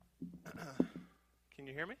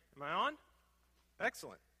you hear me? Am I on?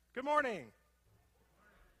 Excellent. Good morning.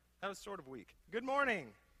 That was sort of weak. Good morning.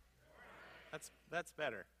 That's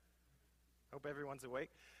better. Hope everyone's awake.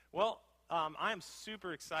 Well, I am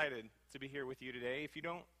super excited to be here with you today. If you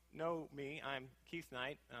don't know me, I'm Keith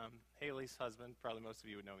Knight, Haley's husband. Probably most of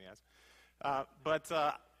you would know me as.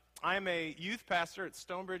 But I'm a youth pastor at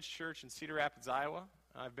Stonebridge Church in Cedar Rapids, Iowa.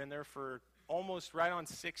 I've been there for almost right on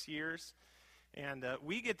 6 years. And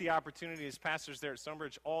we get the opportunity as pastors there at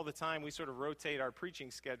Stonebridge all the time. We sort of rotate our preaching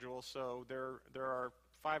schedule, so there are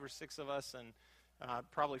 5 or 6 of us, and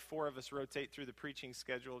probably 4 of us rotate through the preaching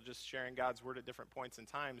schedule, just sharing God's Word at different points in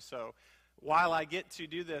time. So while I get to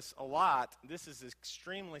do this a lot, this is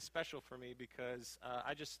extremely special for me because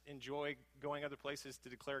I just enjoy going other places to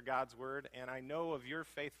declare God's Word, and I know of your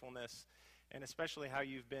faithfulness, and especially how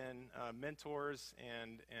you've been mentors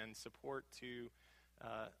and support to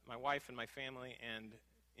my wife and my family, and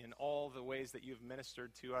in all the ways that you've ministered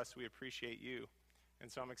to us, we appreciate you.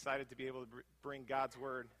 And so I'm excited to be able to bring God's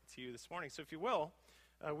Word to you this morning. So if you will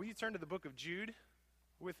you turn to the book of Jude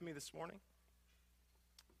with me this morning?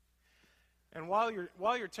 And while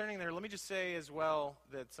you're turning there, let me just say as well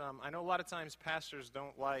that I know a lot of times pastors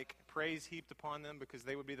don't like praise heaped upon them because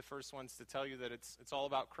they would be the first ones to tell you that it's all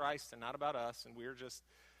about Christ and not about us, and we're just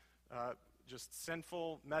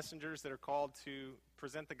sinful messengers that are called to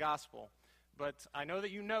present the gospel. But I know that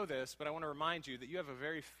you know this, but I want to remind you that you have a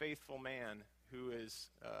very faithful man who is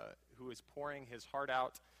pouring his heart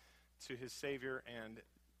out to his Savior and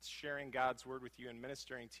sharing God's Word with you and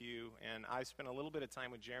ministering to you. And I spent a little bit of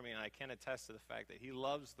time with Jeremy, and I can attest to the fact that he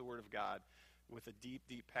loves the Word of God with a deep,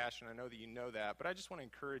 deep passion. I know that you know that, but I just want to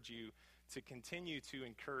encourage you to continue to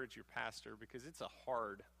encourage your pastor because it's a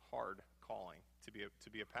hard, hard calling. To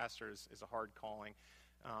be a pastor is a hard calling,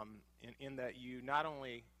 in that you not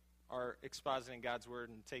only are expositing God's Word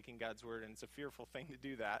and taking God's Word, and it's a fearful thing to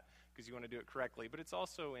do that because you want to do it correctly, but it's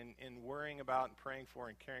also in worrying about and praying for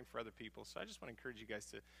and caring for other people. So I just want to encourage you guys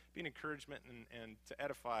to be an encouragement and to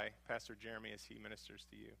edify Pastor Jeremy as he ministers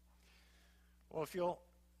to you. Well, if you'll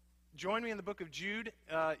join me in the book of Jude,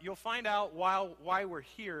 you'll find out why we're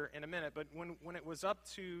here in a minute, but when it was up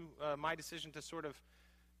to my decision to sort of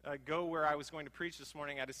go where I was going to preach this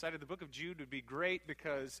morning, I decided the book of Jude would be great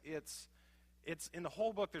because it's in the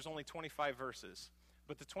whole book there's only 25 verses,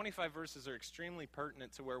 but the 25 verses are extremely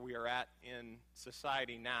pertinent to where we are at in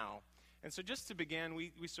society now. And so just to begin,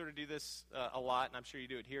 we sort of do this a lot, and I'm sure you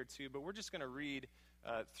do it here too, but we're just going to read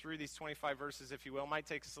through these 25 verses, if you will. It might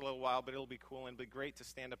take us a little while, but it'll be cool, and it'll be great to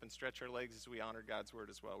stand up and stretch our legs as we honor God's Word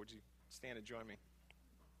as well. Would you stand and join me?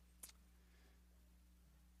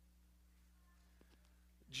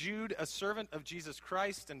 Jude, a servant of Jesus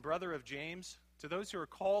Christ and brother of James, to those who are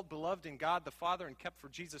called, beloved in God the Father, and kept for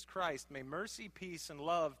Jesus Christ, may mercy, peace, and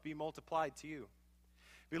love be multiplied to you.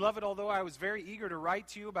 Beloved, although I was very eager to write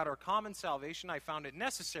to you about our common salvation, I found it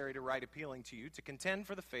necessary to write appealing to you to contend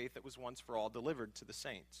for the faith that was once for all delivered to the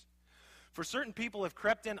saints. For certain people have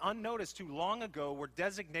crept in unnoticed who long ago were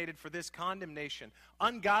designated for this condemnation,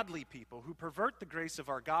 ungodly people who pervert the grace of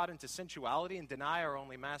our God into sensuality and deny our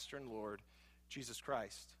only Master and Lord, Jesus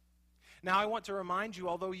Christ. Now I want to remind you,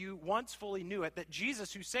 although you once fully knew it, that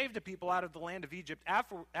Jesus, who saved a people out of the land of Egypt,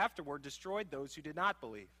 afterward destroyed those who did not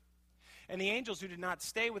believe. And the angels who did not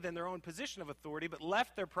stay within their own position of authority, but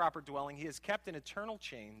left their proper dwelling, he has kept in eternal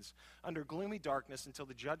chains under gloomy darkness until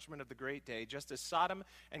the judgment of the great day, just as Sodom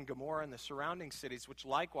and Gomorrah and the surrounding cities, which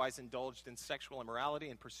likewise indulged in sexual immorality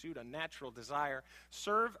and pursued unnatural desire,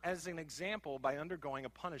 serve as an example by undergoing a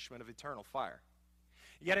punishment of eternal fire.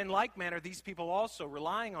 Yet in like manner, these people also,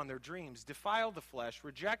 relying on their dreams, defile the flesh,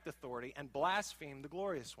 reject authority, and blaspheme the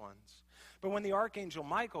glorious ones. But when the archangel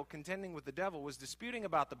Michael, contending with the devil, was disputing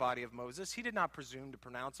about the body of Moses, he did not presume to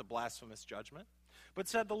pronounce a blasphemous judgment, but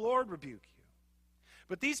said, "The Lord rebuke you."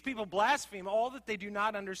 But these people blaspheme all that they do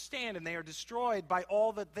not understand, and they are destroyed by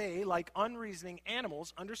all that they, like unreasoning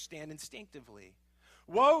animals, understand instinctively.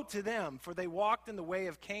 Woe to them, for they walked in the way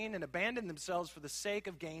of Cain and abandoned themselves for the sake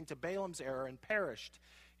of gain to Balaam's error and perished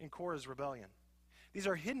in Korah's rebellion. These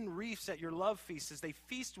are hidden reefs at your love feasts as they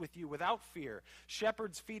feast with you without fear,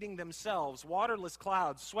 shepherds feeding themselves, waterless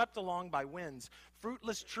clouds swept along by winds,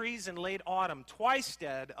 fruitless trees in late autumn, twice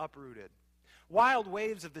dead, uprooted. Wild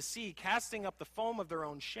waves of the sea casting up the foam of their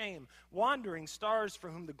own shame, wandering stars for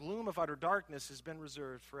whom the gloom of utter darkness has been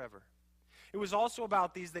reserved forever. It was also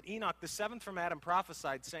about these that Enoch, the seventh from Adam,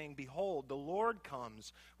 prophesied, saying, "Behold, the Lord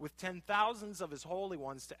comes with 10,000s of his holy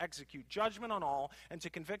ones to execute judgment on all and to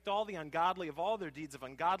convict all the ungodly of all their deeds of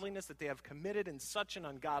ungodliness that they have committed in such an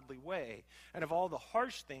ungodly way, and of all the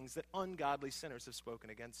harsh things that ungodly sinners have spoken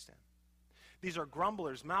against him." These are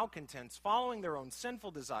grumblers, malcontents, following their own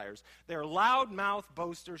sinful desires. They are loud-mouthed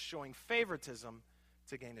boasters showing favoritism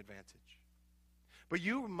to gain advantage. But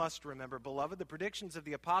you must remember, beloved, the predictions of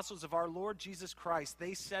the apostles of our Lord Jesus Christ.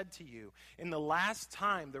 They said to you, in the last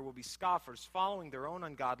time there will be scoffers following their own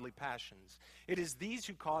ungodly passions. It is these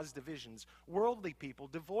who cause divisions, worldly people,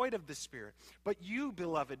 devoid of the Spirit. But you,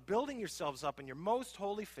 beloved, building yourselves up in your most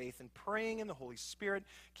holy faith and praying in the Holy Spirit,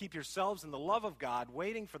 keep yourselves in the love of God,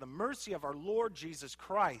 waiting for the mercy of our Lord Jesus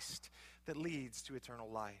Christ that leads to eternal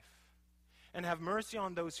life. And have mercy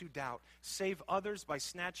on those who doubt. Save others by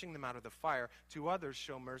snatching them out of the fire. To others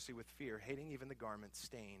show mercy with fear, hating even the garment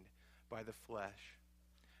stained by the flesh.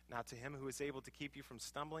 Now to him who is able to keep you from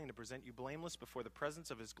stumbling and to present you blameless before the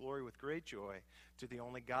presence of his glory with great joy, to the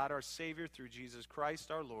only God our Savior through Jesus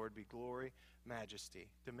Christ our Lord, be glory, majesty,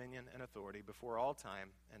 dominion, and authority before all time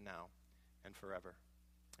and now and forever.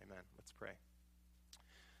 Amen. Let's pray.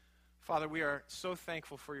 Father, we are so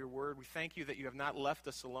thankful for your word. We thank you that you have not left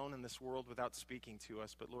us alone in this world without speaking to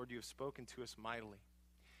us, but Lord, you have spoken to us mightily.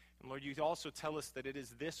 And Lord, you also tell us that it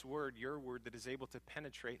is this word, your word, that is able to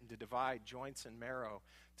penetrate and to divide joints and marrow,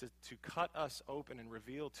 to cut us open and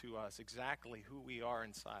reveal to us exactly who we are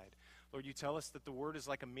inside. Lord, you tell us that the word is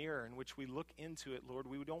like a mirror in which we look into it, Lord.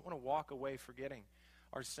 We don't want to walk away forgetting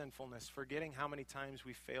our sinfulness, forgetting how many times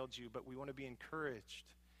we failed you, but we want to be encouraged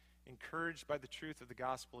by the truth of the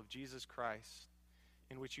gospel of Jesus Christ,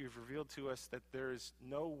 in which you've revealed to us that there is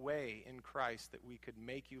no way in Christ that we could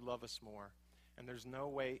make you love us more, and there's no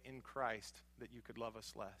way in Christ that you could love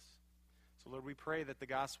us less. So Lord, we pray that the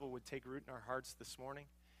gospel would take root in our hearts this morning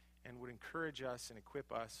and would encourage us and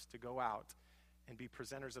equip us to go out and be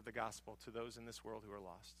presenters of the gospel to those in this world who are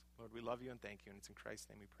lost. Lord, we love you and thank you, and it's in Christ's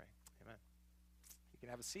name we pray. Amen. You can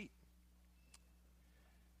have a seat.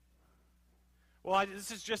 Well, this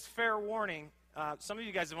is just fair warning. Some of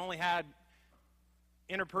you guys have only had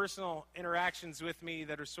interpersonal interactions with me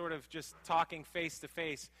that are sort of just talking face to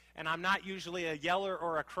face. And I'm not usually a yeller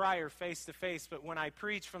or a crier face to face, but when I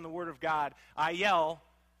preach from the Word of God, I yell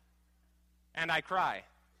and I cry.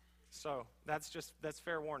 So that's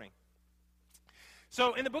fair warning.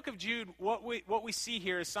 So in the book of Jude, what we see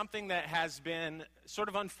here is something that has been sort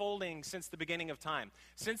of unfolding since the beginning of time.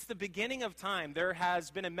 Since the beginning of time, there has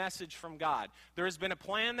been a message from God. There has been a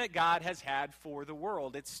plan that God has had for the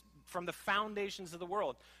world. It's from the foundations of the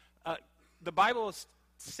world. The Bible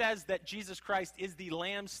says that Jesus Christ is the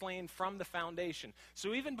Lamb slain from the foundation.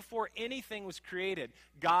 So even before anything was created,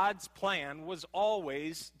 God's plan was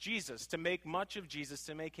always Jesus, to make much of Jesus,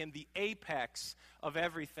 to make him the apex of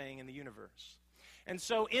everything in the universe. And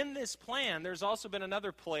so in this plan, there's also been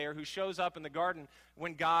another player who shows up in the garden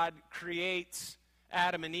when God creates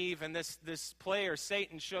Adam and Eve, and this player,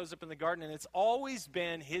 Satan, shows up in the garden, and it's always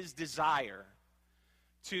been his desire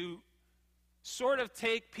to sort of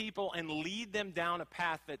take people and lead them down a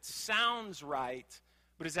path that sounds right,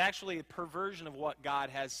 but is actually a perversion of what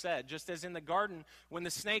God has said. Just as in the garden, when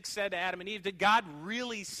the snake said to Adam and Eve, did God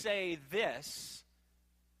really say this?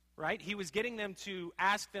 Right? He was getting them to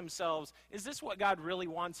ask themselves, is this what God really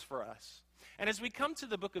wants for us? And as we come to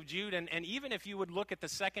the book of Jude, and even if you would look at the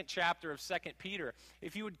second chapter of 2 Peter,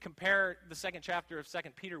 if you would compare the second chapter of 2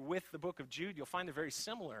 Peter with the book of Jude, you'll find they're very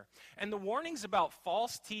similar. And the warnings about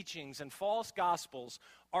false teachings and false gospels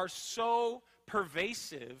are so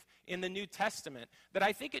pervasive in the New Testament that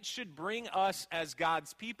I think it should bring us as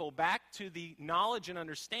God's people back to the knowledge and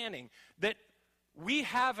understanding that we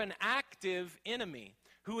have an active enemy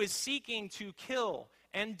who is seeking to kill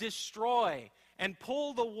and destroy and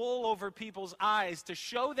pull the wool over people's eyes to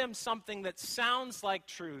show them something that sounds like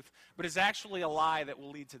truth, but is actually a lie that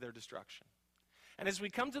will lead to their destruction. And as we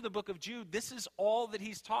come to the book of Jude, this is all that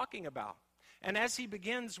he's talking about. And as he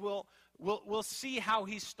begins, we'll see how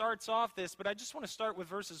he starts off this, but I just want to start with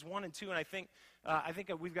verses 1 and 2, and I think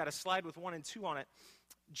we've got a slide with 1 and 2 on it.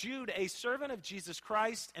 Jude, a servant of Jesus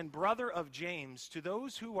Christ and brother of James, to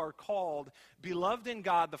those who are called, beloved in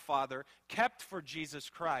God the Father, kept for Jesus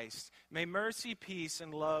Christ, may mercy, peace,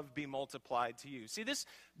 and love be multiplied to you. See,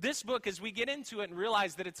 this book, as we get into it and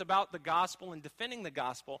realize that it's about the gospel and defending the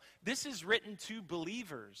gospel, this is written to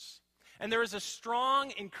believers. And there is a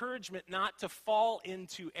strong encouragement not to fall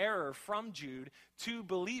into error from Jude to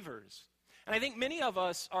believers. And I think many of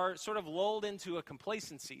us are sort of lulled into a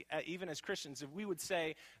complacency, even as Christians, if we would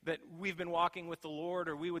say that we've been walking with the Lord,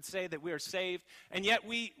 or we would say that we are saved, and yet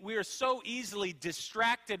we are so easily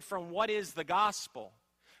distracted from what is the gospel.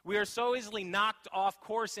 We are so easily knocked off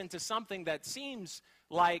course into something that seems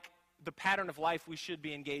like the pattern of life we should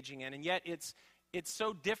be engaging in, and yet it's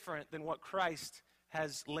so different than what Christ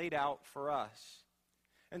has laid out for us.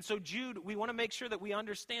 And so Jude, we want to make sure that we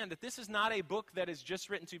understand that this is not a book that is just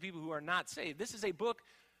written to people who are not saved. This is a book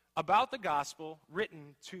about the gospel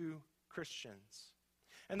written to Christians.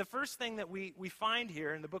 And the first thing that we find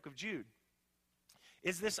here in the book of Jude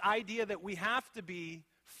is this idea that we have to be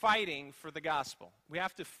fighting for the gospel. We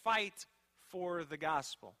have to fight for the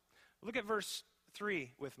gospel. Look at verse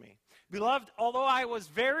 3 with me. Beloved, although I was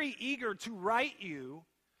very eager to write you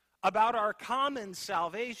about our common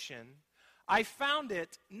salvation, I found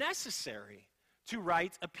it necessary to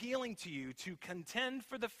write appealing to you to contend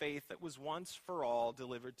for the faith that was once for all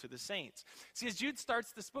delivered to the saints. See, as Jude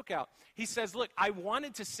starts this book out, he says, look, I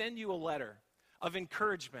wanted to send you a letter of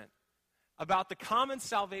encouragement about the common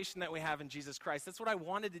salvation that we have in Jesus Christ. That's what I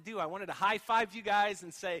wanted to do. I wanted to high-five you guys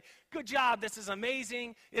and say, good job, this is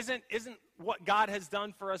amazing. Isn't what God has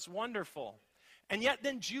done for us wonderful? And yet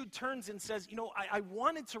then Jude turns and says, I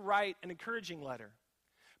wanted to write an encouraging letter,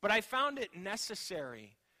 but I found it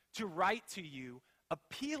necessary to write to you,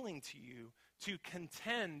 appealing to you to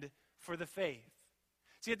contend for the faith.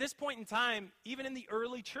 See, at this point in time, even in the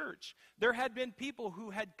early church, there had been people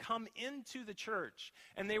who had come into the church,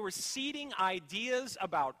 and they were seeding ideas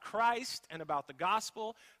about Christ and about the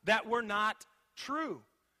gospel that were not true.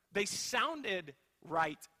 They sounded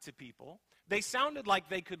right to people. They sounded like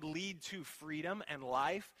they could lead to freedom and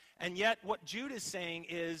life, and yet what Jude is saying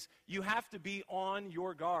is you have to be on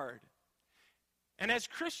your guard. And as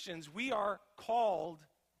Christians, we are called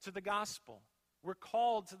to the gospel. We're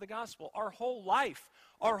called to the gospel. Our whole life,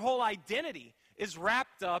 our whole identity is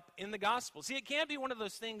wrapped up in the gospel. See, it can't be one of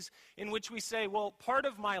those things in which we say, well, part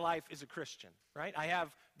of my life is a Christian, right? I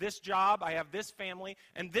have this job, I have this family,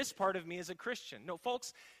 and this part of me is a Christian. No,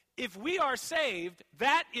 folks, if we are saved,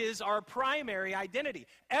 that is our primary identity.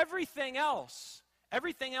 Everything else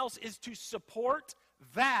is to support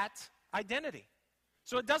that identity.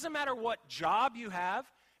 So it doesn't matter what job you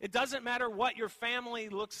have. It doesn't matter what your family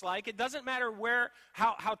looks like. It doesn't matter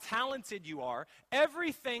how talented you are.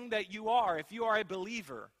 Everything that you are, if you are a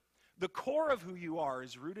believer, the core of who you are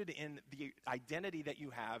is rooted in the identity that you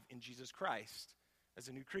have in Jesus Christ as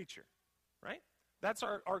a new creature, right? That's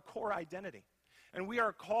our core identity. And we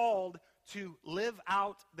are called to live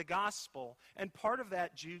out the gospel. And part of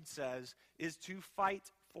that, Jude says, is to fight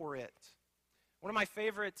for it. One of my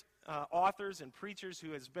favorite authors and preachers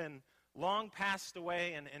who has been long passed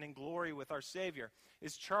away and in glory with our Savior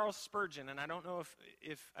is Charles Spurgeon. And I don't know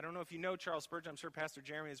if you know Charles Spurgeon. I'm sure Pastor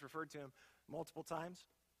Jeremy has referred to him multiple times.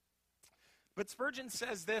 But Spurgeon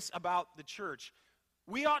says this about the church.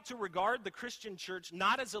 We ought to regard the Christian church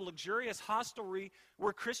not as a luxurious hostelry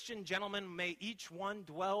where Christian gentlemen may each one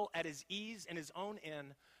dwell at his ease in his own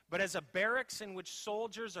inn, but as a barracks in which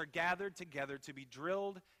soldiers are gathered together to be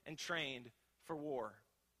drilled and trained for war.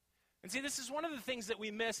 And see, this is one of the things that we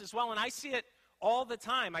miss as well, and I see it all the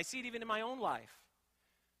time. I see it even in my own life.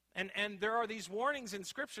 And there are these warnings in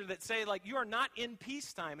Scripture that say, like, you are not in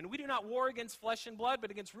peacetime, and we do not war against flesh and blood,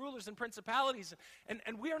 but against rulers and principalities.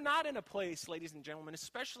 And we are not in a place, ladies and gentlemen,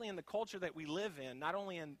 especially in the culture that we live in, not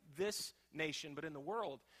only in this nation, but in the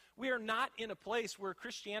world. We are not in a place where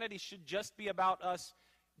Christianity should just be about us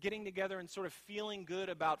getting together and sort of feeling good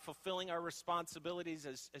about fulfilling our responsibilities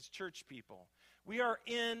as church people. We are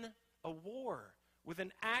in a war with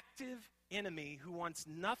an active enemy who wants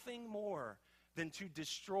nothing more than to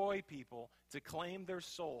destroy people, to claim their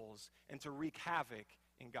souls, and to wreak havoc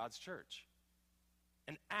in God's church.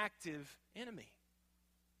 An active enemy.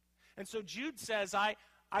 And so Jude says, I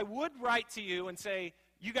would write to you and say,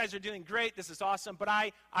 you guys are doing great, this is awesome, but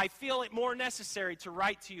I feel it more necessary to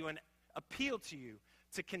write to you and appeal to you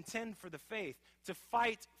to contend for the faith, to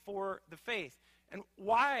fight for the faith. And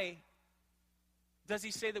why does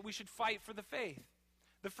he say that we should fight for the faith?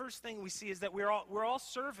 The first thing we see is that we're all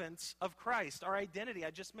servants of Christ. Our identity,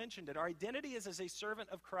 I just mentioned it. Our identity is as a servant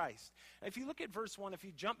of Christ. If you look at verse 1, if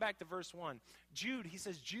you jump back to verse 1, Jude, he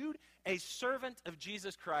says, Jude, a servant of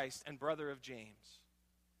Jesus Christ and brother of James.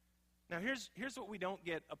 Now here's what we don't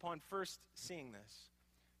get upon first seeing this.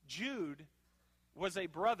 Jude was a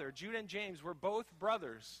brother. Jude and James were both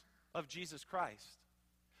brothers of Jesus Christ.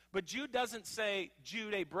 But Jude doesn't say,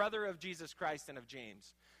 Jude, a brother of Jesus Christ and of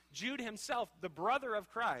James. Jude himself, the brother of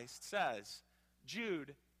Christ, says,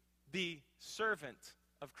 Jude, the servant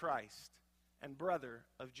of Christ and brother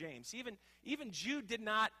of James. Even Jude did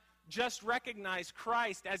not just recognize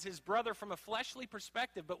Christ as his brother from a fleshly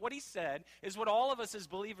perspective, but what he said is what all of us as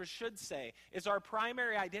believers should say, is our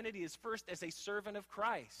primary identity is first as a servant of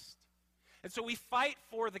Christ. And so we fight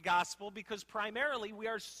for the gospel because primarily we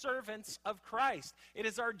are servants of Christ. It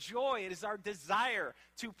is our joy, it is our desire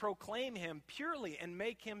to proclaim him purely and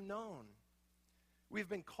make him known. We've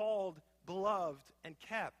been called beloved and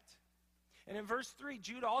kept. And in verse 3,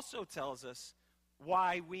 Jude also tells us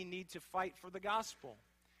why we need to fight for the gospel.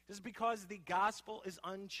 This is because the gospel is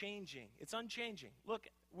unchanging. It's unchanging. Look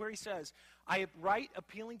where he says, I write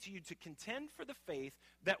appealing to you to contend for the faith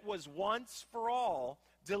that was once for all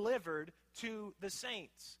delivered to the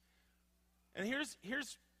saints. And here's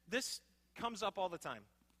this comes up all the time.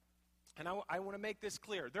 And I want to make this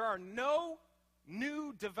clear. There are no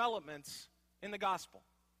new developments in the gospel.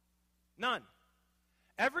 None.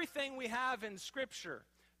 Everything we have in Scripture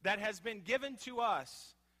that has been given to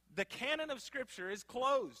us, the canon of Scripture is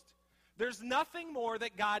closed. There's nothing more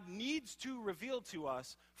that God needs to reveal to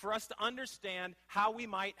us for us to understand how we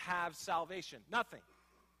might have salvation. Nothing.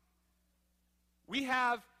 We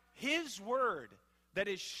have His Word that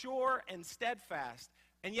is sure and steadfast,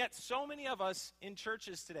 and yet so many of us in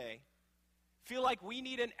churches today feel like we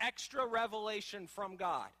need an extra revelation from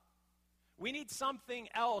God. We need something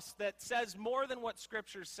else that says more than what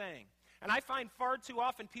Scripture's saying. And I find far too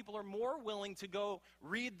often people are more willing to go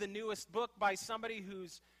read the newest book by somebody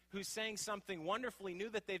who's saying something wonderfully new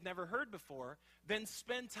that they've never heard before than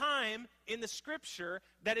spend time in the Scripture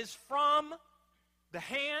that is from the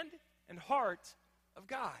hand and heart of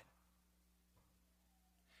God.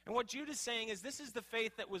 And what Jude is saying is this is the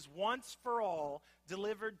faith that was once for all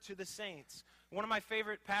delivered to the saints. One of my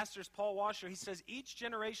favorite pastors, Paul Washer, he says, each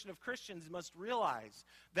generation of Christians must realize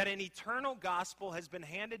that an eternal gospel has been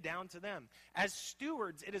handed down to them. As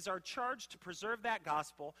stewards, it is our charge to preserve that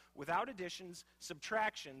gospel without additions,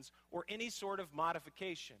 subtractions, or any sort of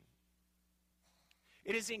modification.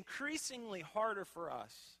 It is increasingly harder for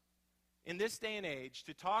us in this day and age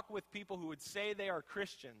to talk with people who would say they are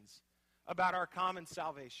Christians about our common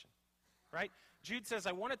salvation, right? Jude says,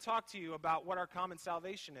 I want to talk to you about what our common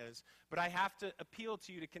salvation is, but I have to appeal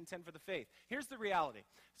to you to contend for the faith. Here's the reality.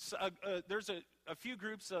 So, there's a few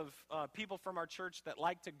groups of people from our church that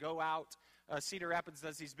like to go out. Cedar Rapids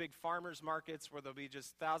does these big farmers markets where there'll be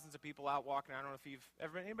just thousands of people out walking. I don't know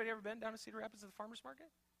if anybody ever been down to Cedar Rapids at the farmers market?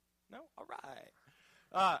 No? All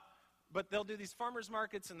right. But they'll do these farmers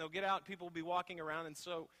markets, and they'll get out, people will be walking around. And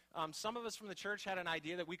so some of us from the church had an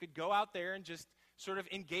idea that we could go out there and just sort of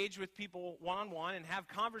engage with people one-on-one and have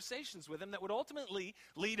conversations with them that would ultimately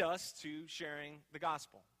lead us to sharing the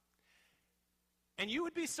gospel. And you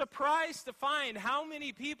would be surprised to find how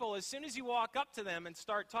many people, as soon as you walk up to them and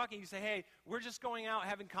start talking, you say, hey, we're just going out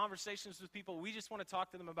having conversations with people. We just want to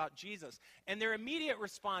talk to them about Jesus. And their immediate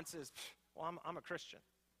response is, well, I'm a Christian.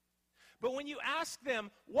 But when you ask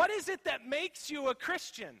them, what is it that makes you a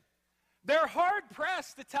Christian? They're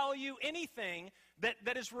hard-pressed to tell you anything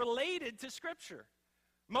that is related to Scripture.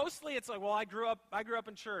 Mostly it's like, well, I grew up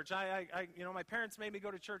in church. My parents made me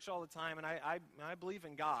go to church all the time, and I believe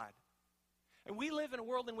in God. And we live in a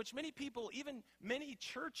world in which many people, even many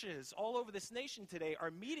churches all over this nation today,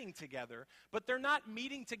 are meeting together, but they're not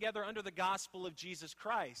meeting together under the gospel of Jesus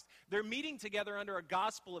Christ. They're meeting together under a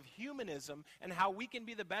gospel of humanism and how we can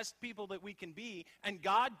be the best people that we can be, and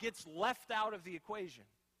God gets left out of the equation.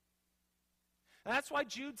 And that's why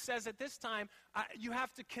Jude says at this time, you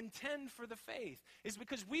have to contend for the faith. Is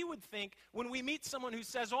because we would think when we meet someone who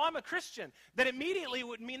says, oh, I'm a Christian, that immediately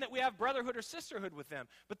would mean that we have brotherhood or sisterhood with them.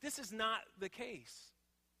 But this is not the case.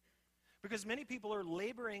 Because many people are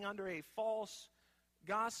laboring under a false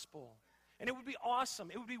gospel. And it would be awesome.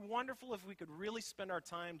 It would be wonderful if we could really spend our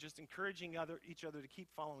time just encouraging each other to keep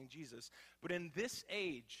following Jesus. But in this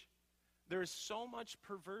age, there is so much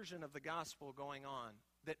perversion of the gospel going on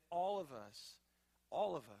that all of us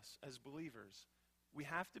as believers, we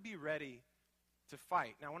have to be ready to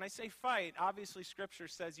fight. Now, when I say fight, obviously Scripture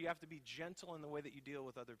says you have to be gentle in the way that you deal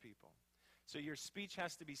with other people. So your speech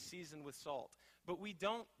has to be seasoned with salt. But we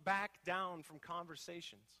don't back down from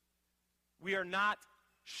conversations. We are not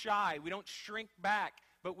shy. We don't shrink back,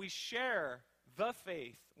 but we share the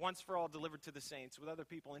faith once for all delivered to the saints with other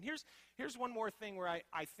people. And here's one more thing where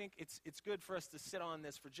I think it's good for us to sit on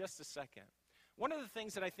this for just a second. One of the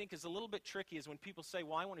things that I think is a little bit tricky is when people say,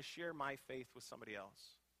 well, I want to share my faith with somebody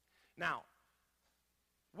else. Now,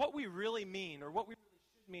 what we really mean, or what we really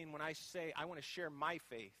should mean when I say I want to share my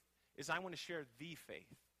faith, is I want to share the faith,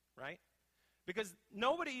 right? Because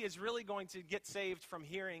nobody is really going to get saved from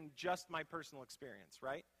hearing just my personal experience,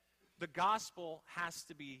 right? The gospel has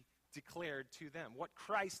to be declared to them. What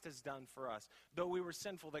Christ has done for us. Though we were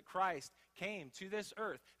sinful, that Christ came to this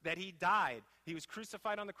earth, that he died, he was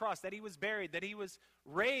crucified on the cross, that he was buried, that he was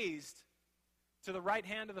raised to the right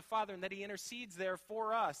hand of the Father, and that he intercedes there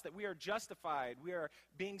for us, that we are justified, we are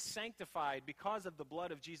being sanctified because of the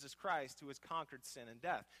blood of Jesus Christ who has conquered sin and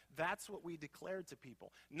death. That's what we declared to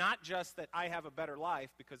people. Not just that I have a better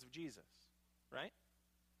life because of Jesus, right?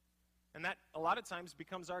 And that a lot of times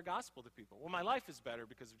becomes our gospel to people. Well, my life is better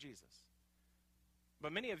because of Jesus.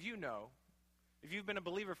 But many of you know, if you've been a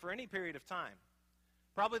believer for any period of time,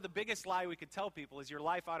 probably the biggest lie we could tell people is your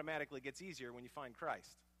life automatically gets easier when you find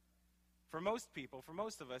Christ. For most people, for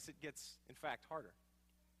most of us, it gets, in fact, harder.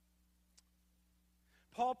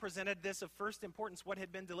 Paul presented this of first importance, what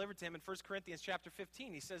had been delivered to him in 1 Corinthians chapter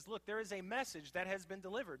 15. He says, look, there is a message that has been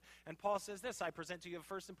delivered. And Paul says this, I present to you of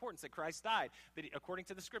first importance, that Christ died, that according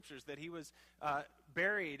to the Scriptures, that he was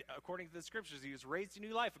buried according to the Scriptures, he was raised to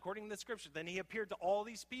new life according to the Scriptures. Then he appeared to all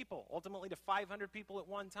these people, ultimately to 500 people at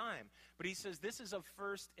one time. But he says this is of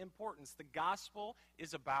first importance. The gospel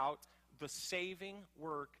is about the saving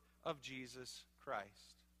work of Jesus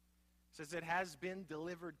Christ. Says it has been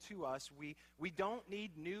delivered to us. We don't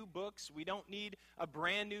need new books. We don't need a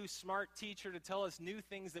brand new smart teacher to tell us new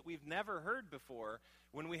things that we've never heard before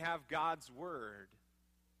when we have God's word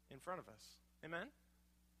in front of us. Amen?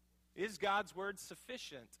 Is God's word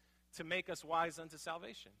sufficient to make us wise unto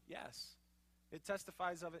salvation? Yes. It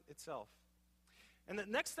testifies of it itself. And the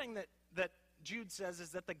next thing that Jude says is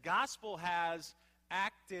that the gospel has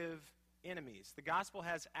active enemies. The gospel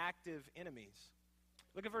has active enemies.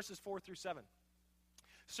 Look at verses 4 through 7.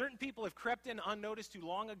 Certain people have crept in unnoticed who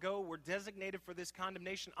long ago were designated for this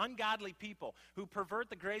condemnation. Ungodly people who pervert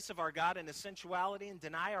the grace of our God into sensuality and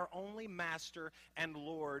deny our only Master and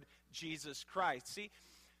Lord, Jesus Christ. See,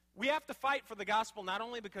 we have to fight for the gospel not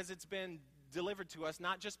only because it's been delivered to us,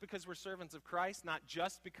 not just because we're servants of Christ, not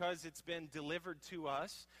just because it's been delivered to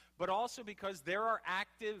us, but also because there are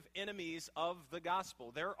active enemies of the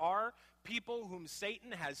gospel. There are people whom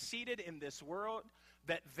Satan has seated in this world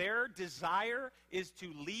that their desire is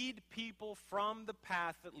to lead people from the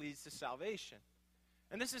path that leads to salvation.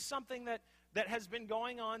 And this is something that has been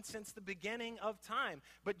going on since the beginning of time.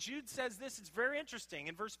 But Jude says this, it's very interesting.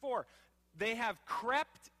 In verse 4, they have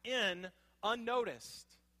crept in unnoticed.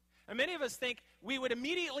 And many of us think we would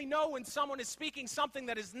immediately know when someone is speaking something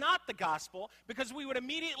that is not the gospel because we would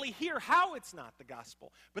immediately hear how it's not the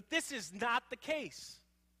gospel. But this is not the case.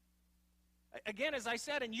 Again, as I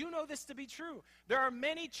said, and you know this to be true, there are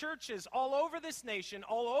many churches all over this nation,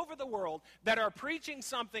 all over the world, that are preaching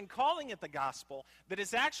something, calling it the gospel, that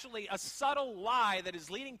is actually a subtle lie that is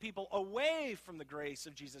leading people away from the grace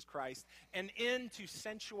of Jesus Christ and into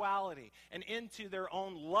sensuality and into their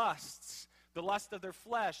own lusts, the lust of their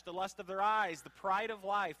flesh, the lust of their eyes, the pride of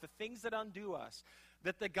life, the things that undo us.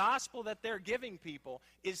 That the gospel that they're giving people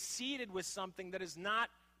is seeded with something that is not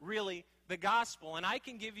really the gospel. And I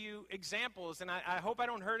can give you examples, and I hope I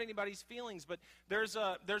don't hurt anybody's feelings, but there's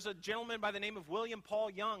a gentleman by the name of William Paul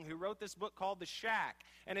Young who wrote this book called The Shack.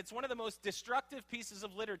 And it's one of the most destructive pieces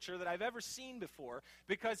of literature that I've ever seen before,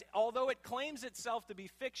 because although it claims itself to be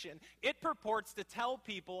fiction, it purports to tell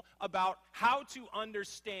people about how to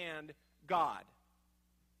understand God.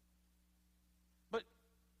 But,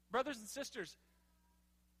 brothers and sisters,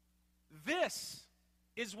 this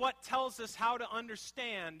is what tells us how to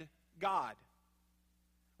understand God.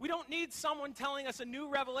 We don't need someone telling us a new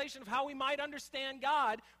revelation of how we might understand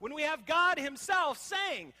God when we have God himself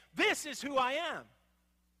saying, this is who I am.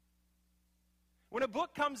 When a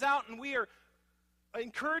book comes out and we are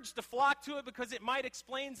encouraged to flock to it because it might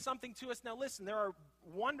explain something to us. Now listen, there are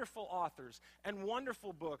wonderful authors and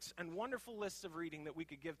wonderful books and wonderful lists of reading that we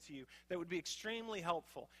could give to you that would be extremely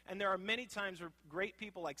helpful. And there are many times where great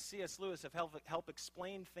people like C.S. Lewis have helped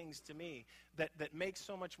explain things to me that make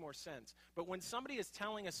so much more sense. But when somebody is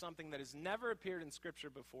telling us something that has never appeared in Scripture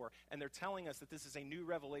before, and they're telling us that this is a new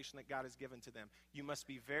revelation that God has given to them, you must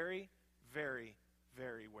be very, very,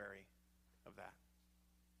 very wary of that.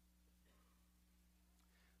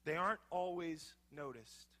 They aren't always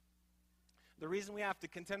noticed. The reason we have to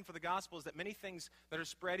contend for the gospel is that many things that are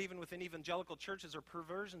spread even within evangelical churches are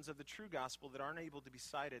perversions of the true gospel that aren't able to be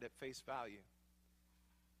cited at face value.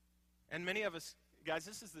 And many of us, guys,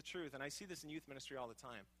 this is the truth, and I see this in youth ministry all the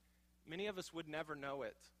time. Many of us would never know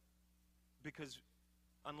it because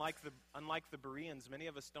unlike the Bereans, many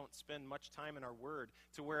of us don't spend much time in our word,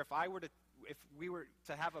 to where if we were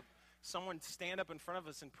to have someone stand up in front of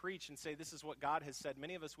us and preach and say this is what God has said,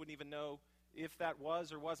 many of us wouldn't even know if that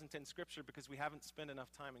was or wasn't in Scripture because we haven't spent enough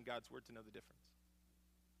time in God's Word to know the difference.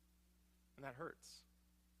 And that hurts.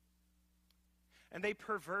 And they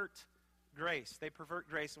pervert grace. They pervert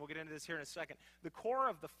grace, and we'll get into this here in a second. The core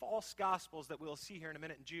of the false gospels that we'll see here in a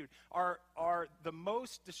minute in Jude are the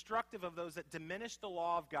most destructive of those that diminish the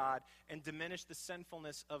law of God and diminish the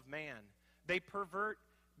sinfulness of man. They pervert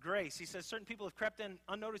grace. He says certain people have crept in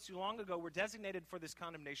unnoticed who long ago were designated for this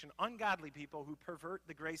condemnation, ungodly people who pervert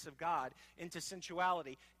the grace of God into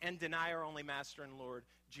sensuality and deny our only Master and Lord,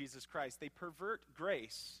 Jesus Christ. They pervert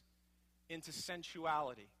grace into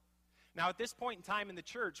sensuality. Now, at this point in time in the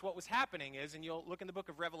church, what was happening is, and you'll look in the book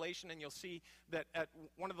of Revelation and you'll see that at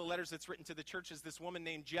one of the letters that's written to the church is this woman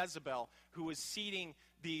named Jezebel, who was seeding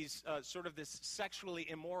these this sexually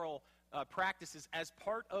immoral practices as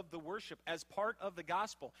part of the worship, as part of the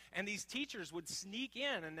gospel. And these teachers would sneak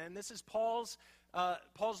in, and then this is Paul's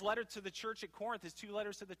letter to the church at Corinth, his 2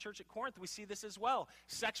 letters to the church at Corinth. We see this as well.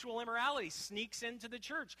 Sexual immorality sneaks into the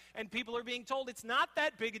church, and people are being told it's not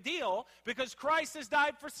that big a deal because Christ has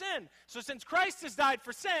died for sin. So since Christ has died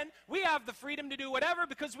for sin, we have the freedom to do whatever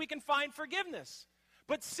because we can find forgiveness.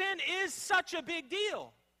 But sin is such a big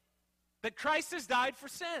deal that Christ has died for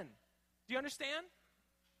sin. Do you understand?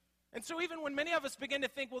 And so even when many of us begin to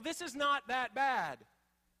think, well, this is not that bad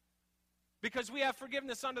because we have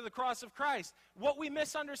forgiveness under the cross of Christ, what we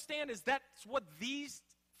misunderstand is that's what these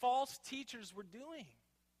false teachers were doing.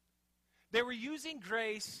 They were using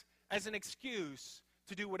grace as an excuse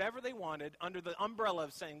to do whatever they wanted under the umbrella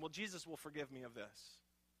of saying, well, Jesus will forgive me of this.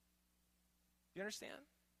 Do you understand?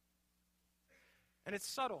 And it's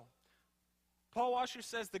subtle. Paul Washer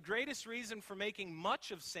says the greatest reason for making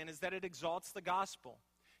much of sin is that it exalts the gospel.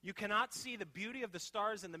 You cannot see the beauty of the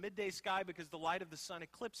stars in the midday sky because the light of the sun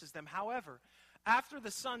eclipses them. However, after the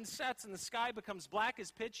sun sets and the sky becomes black as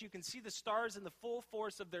pitch, you can see the stars in the full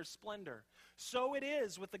force of their splendor. So it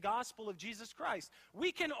is with the gospel of Jesus Christ.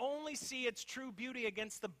 We can only see its true beauty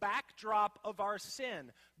against the backdrop of our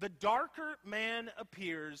sin. The darker man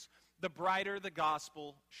appears, the brighter the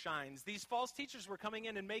gospel shines. These false teachers were coming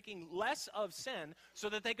in and making less of sin so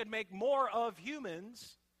that they could make more of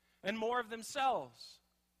humans and more of themselves.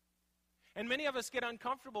 And many of us get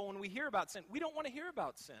uncomfortable when we hear about sin. We don't want to hear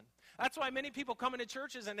about sin. That's why many people come into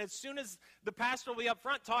churches, and as soon as the pastor will be up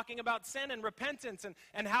front talking about sin and repentance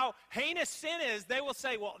and how heinous sin is, they will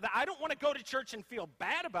say, well, I don't want to go to church and feel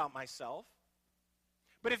bad about myself.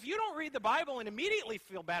 But if you don't read the Bible and immediately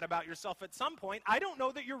feel bad about yourself at some point, I don't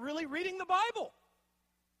know that you're really reading the Bible.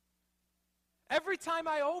 Every time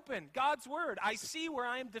I open God's Word, I see where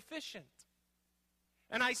I am deficient.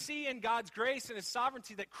 And I see in God's grace and His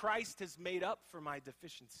sovereignty that Christ has made up for my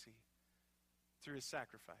deficiency through His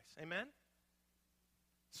sacrifice. Amen?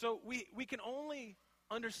 So we can only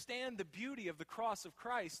understand the beauty of the cross of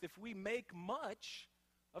Christ if we make much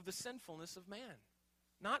of the sinfulness of man.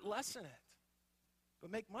 Not lessen it,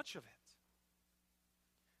 but make much of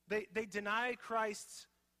it. They deny Christ's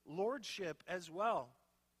lordship as well.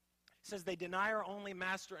 It says they deny our only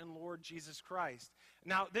Master and Lord, Jesus Christ.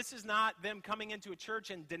 Now, this is not them coming into a church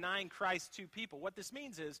and denying Christ to people. What this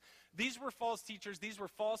means is these were false teachers, these were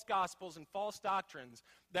false gospels and false doctrines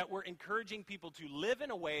that were encouraging people to live in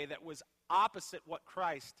a way that was opposite what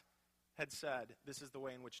Christ had said. This is the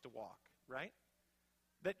way in which to walk, right?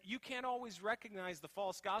 That you can't always recognize the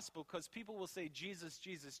false gospel because people will say Jesus,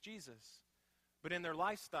 Jesus, Jesus, but in their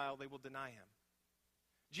lifestyle they will deny Him.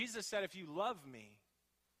 Jesus said, if you love me,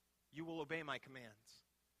 you will obey my commands.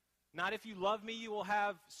 Not if you love me, you will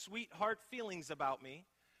have sweetheart feelings about me.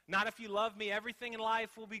 Not if you love me, everything in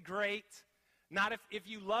life will be great. Not if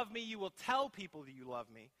you love me, you will tell people that you love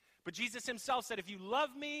me. But Jesus Himself said, if you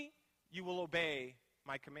love me, you will obey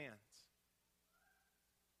my commands.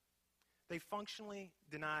 They functionally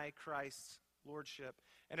deny Christ's lordship.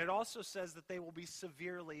 And it also says that they will be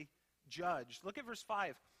severely judged. Look at verse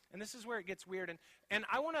 5. And this is where it gets weird. And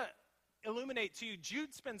I want to illuminate to you,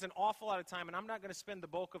 Jude spends an awful lot of time, and I'm not going to spend the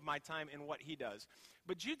bulk of my time in what he does,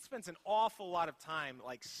 but Jude spends an awful lot of time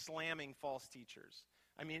like slamming false teachers.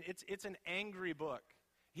 I mean, it's an angry book.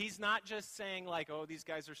 He's not just saying like, oh, these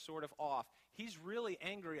guys are sort of off. He's really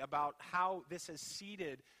angry about how this has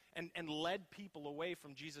seeded and led people away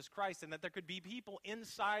from Jesus Christ, and that there could be people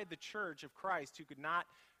inside the church of Christ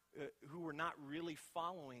who were not really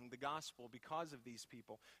following the gospel because of these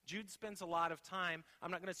people. Jude spends a lot of time.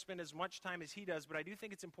 I'm not going to spend as much time as he does, but I do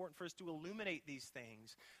think it's important for us to illuminate these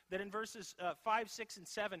things. That in verses 5, 6, and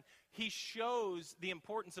 7, he shows the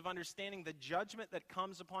importance of understanding the judgment that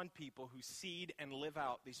comes upon people who seed and live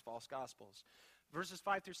out these false gospels. Verses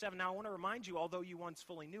 5 through 7, now I want to remind you, although you once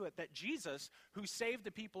fully knew it, that Jesus, who saved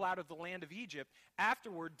the people out of the land of Egypt,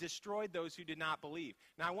 afterward destroyed those who did not believe.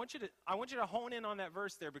 Now I want you to hone in on that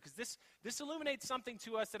verse there, because this illuminates something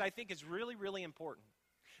to us that I think is really, really important.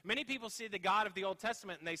 Many people see the God of the Old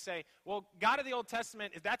Testament and they say, well, God of the Old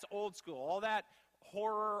Testament, that's old school. All that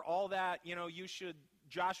horror, all that, you should,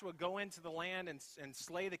 Joshua, go into the land and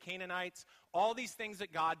slay the Canaanites. All these things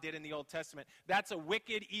that God did in the Old Testament, that's a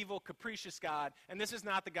wicked, evil, capricious God, and this is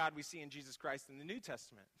not the God we see in Jesus Christ in the New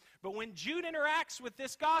Testament. But when Jude interacts with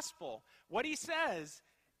this gospel, what he says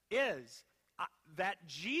is that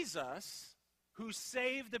Jesus, who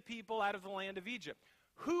saved the people out of the land of Egypt,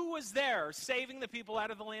 Who was there saving the people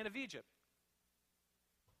out of the land of Egypt?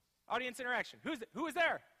 Audience interaction. Who was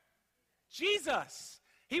there? Jesus.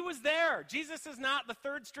 He was there. Jesus is not the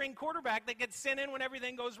third-string quarterback that gets sent in when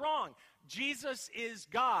everything goes wrong. Jesus is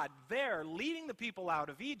God there leading the people out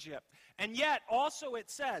of Egypt. And yet, also it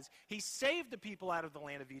says, he saved the people out of the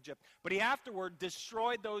land of Egypt, but he afterward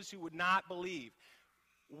destroyed those who would not believe.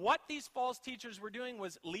 What these false teachers were doing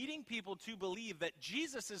was leading people to believe that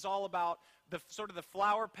Jesus is all about the sort of the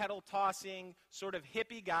flower petal tossing, sort of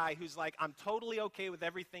hippie guy who's like, I'm totally okay with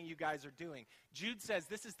everything you guys are doing. Jude says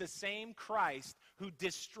this is the same Christ who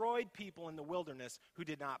destroyed people in the wilderness who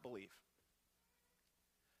did not believe.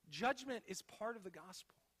 Judgment is part of the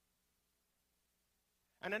gospel.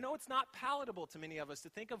 And I know it's not palatable to many of us to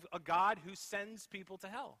think of a God who sends people to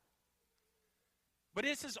hell. But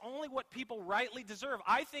this is only what people rightly deserve.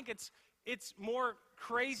 I think it's more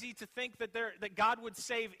crazy to think that God would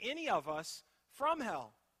save any of us from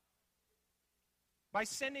hell by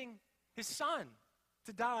sending his son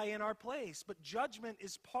to die in our place. But judgment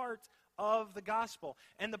is part of the gospel.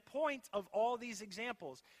 And the point of all these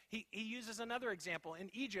examples, he uses another example. In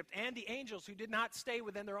Egypt, and the angels who did not stay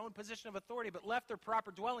within their own position of authority but left their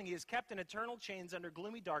proper dwelling, he is kept in eternal chains under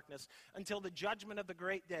gloomy darkness until the judgment of the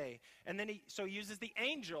great day. And then he uses the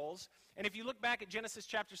angels. And if you look back at Genesis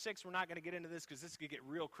chapter 6, we're not going to get into this because this could get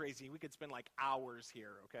real crazy. We could spend like hours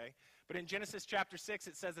here, okay? But in Genesis chapter 6,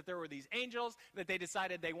 it says that there were these angels that they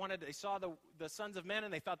decided they saw the sons of men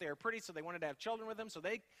and they thought they were pretty, so they wanted to have children with them. So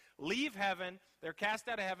they leave heaven, they're cast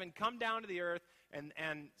out of heaven, come down to the earth, and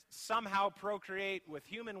somehow procreate with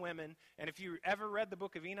human women. And if you ever read the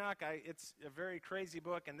book of Enoch, it's a very crazy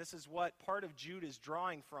book, and this is what part of Jude is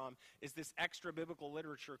drawing from, is this extra biblical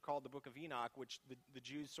literature called the book of Enoch, which the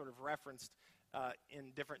Jews sort of referenced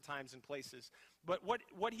in different times and places. But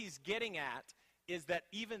what he's getting at is that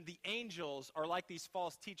even the angels are like these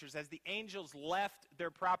false teachers. As the angels left their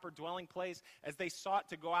proper dwelling place, as they sought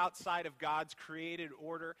to go outside of God's created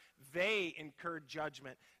order, they incurred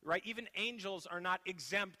judgment, right? Even angels are not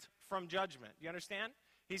exempt from judgment. You understand?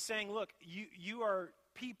 He's saying, look, you are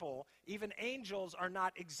people, even angels are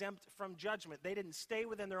not exempt from judgment. They didn't stay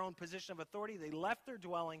within their own position of authority. They left their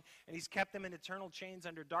dwelling, and he's kept them in eternal chains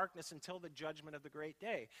under darkness until the judgment of the great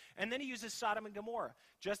day. And then he uses Sodom and Gomorrah.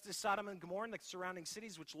 Just as Sodom and Gomorrah and the surrounding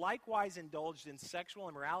cities, which likewise indulged in sexual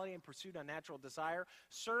immorality and pursued unnatural desire,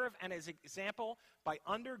 serve as an example by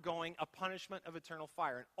undergoing a punishment of eternal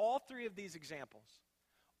fire. And all three of these examples,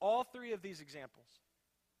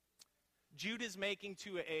 Jude is making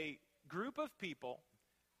to a group of people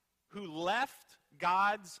who left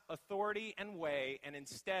God's authority and way and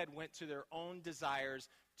instead went to their own desires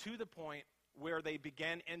to the point where they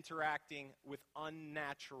began interacting with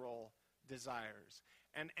unnatural desires.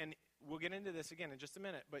 And we'll get into this again in just a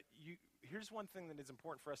minute, but here's one thing that is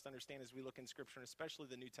important for us to understand as we look in Scripture, and especially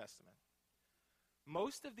the New Testament.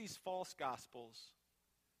 Most of these false gospels,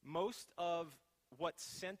 most of what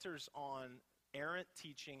centers on errant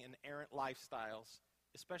teaching and errant lifestyles,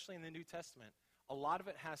 especially in the New Testament, a lot of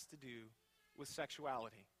it has to do with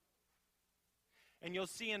sexuality. And you'll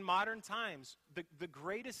see in modern times, the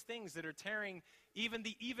greatest things that are tearing even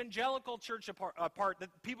the evangelical church apart, that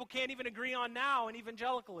people can't even agree on now in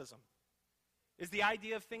evangelicalism, is the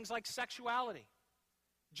idea of things like sexuality,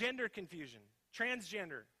 gender confusion,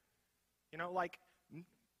 transgender, like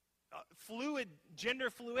gender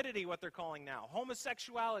fluidity, what they're calling now,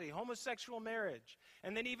 homosexuality, homosexual marriage,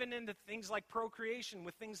 and then even into things like procreation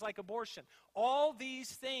with things like abortion. All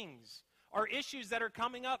these things are issues that are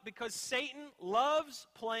coming up because Satan loves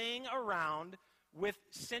playing around with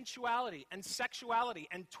sensuality and sexuality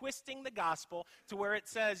and twisting the gospel to where it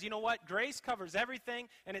says, you know what, grace covers everything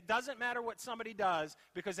and it doesn't matter what somebody does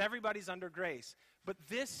because everybody's under grace. But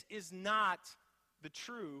this is not the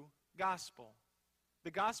true gospel.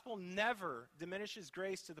 The gospel never diminishes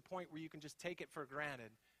grace to the point where you can just take it for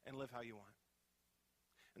granted and live how you want.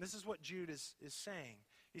 And this is what Jude is saying.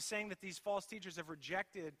 He's saying that these false teachers have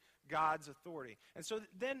rejected God's authority. And so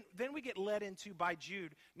then we get led into by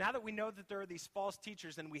Jude, now that we know that there are these false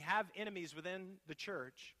teachers and we have enemies within the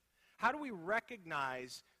church, how do we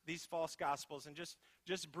recognize these false gospels? And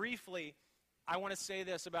just briefly, I want to say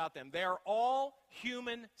this about them. They are all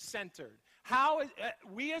human-centered.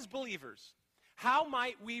 We as believers, how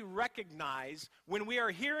might we recognize when we are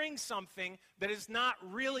hearing something that is not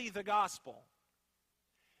really the gospel?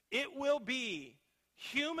 It will be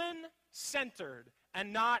human-centered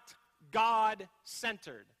and not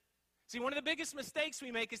God-centered. See, one of the biggest mistakes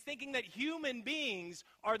we make is thinking that human beings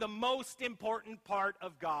are the most important part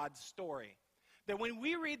of God's story. that when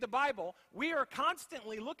we read the Bible, we are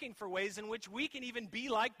constantly looking for ways in which we can even be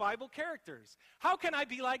like Bible characters. How can I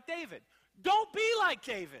be like David? Don't be like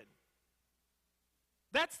David.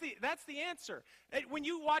 That's the answer. When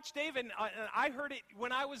you watch David, I heard it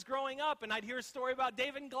when I was growing up, and I'd hear a story about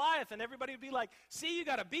David and Goliath, and everybody would be like, see, you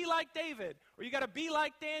got to be like David, or you got to be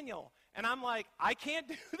like Daniel. And I'm like, I can't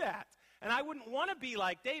do that. And I wouldn't want to be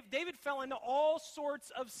like David. David fell into all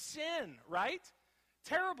sorts of sin, right?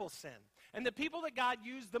 Terrible sin. And the people that God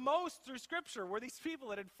used the most through Scripture were these people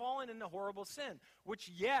that had fallen into horrible sin, which,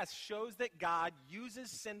 yes, shows that God uses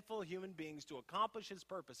sinful human beings to accomplish his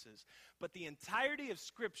purposes. But the entirety of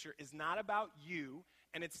Scripture is not about you,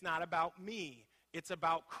 and it's not about me. It's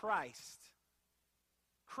about Christ.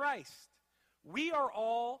 Christ. We are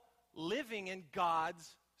all living in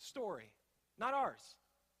God's story, not ours,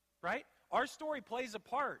 right? Our story plays a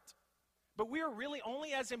part, but we are really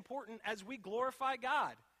only as important as we glorify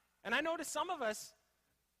God. And I know to some of us,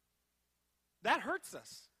 that hurts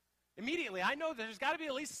us immediately. I know there's got to be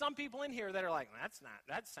at least some people in here that are like,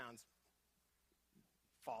 that sounds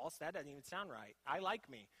false. That doesn't even sound right. I like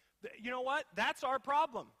me. You know what? That's our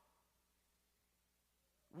problem.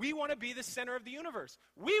 We want to be the center of the universe.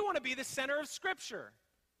 We want to be the center of Scripture.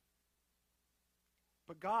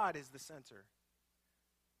 But God is the center.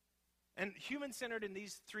 And human-centered in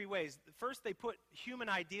these three ways. First, they put human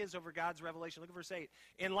ideas over God's revelation. Look at verse 8.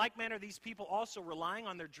 In like manner, these people also, relying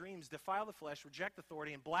on their dreams, defile the flesh, reject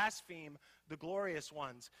authority, and blaspheme the glorious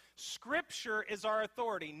ones. Scripture is our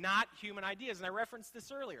authority, not human ideas. And I referenced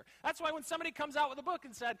this earlier. That's why when somebody comes out with a book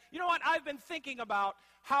and said, you know what, I've been thinking about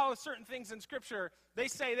how certain things in Scripture, they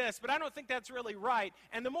say this, but I don't think that's really right.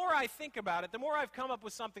 And the more I think about it, the more I've come up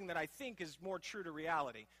with something that I think is more true to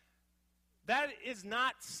reality. That is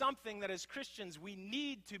not something that as Christians we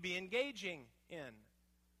need to be engaging in.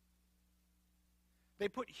 They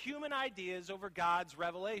put human ideas over God's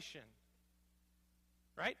revelation.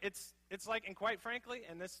 Right? It's like, and quite frankly,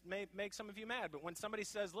 and this may make some of you mad, but when somebody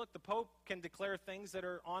says, look, the Pope can declare things that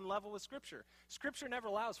are on level with Scripture. Scripture never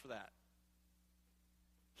allows for that.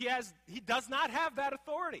 He does not have that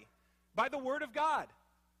authority by the Word of God.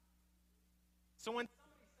 So when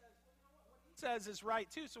says is right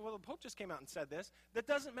too. So, well, the Pope just came out and said this. That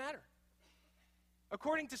doesn't matter.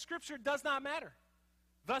 According to Scripture, it does not matter.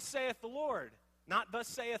 Thus saith the Lord, not thus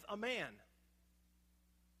saith a man.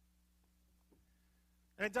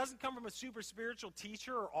 And it doesn't come from a super spiritual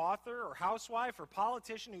teacher or author or housewife or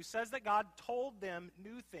politician who says that God told them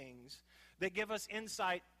new things that give us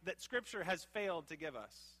insight that Scripture has failed to give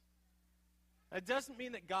us. It doesn't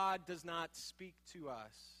mean that God does not speak to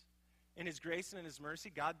us. In his grace and in his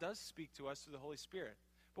mercy, God does speak to us through the Holy Spirit.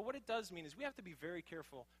 But what it does mean is we have to be very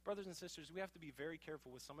careful. Brothers and sisters, we have to be very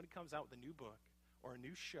careful when somebody comes out with a new book or a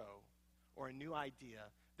new show or a new idea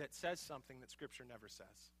that says something that Scripture never says.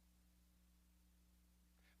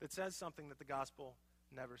 That says something that the gospel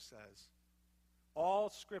never says. All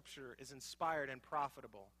Scripture is inspired and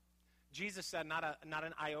profitable. Jesus said not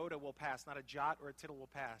an iota will pass, not a jot or a tittle will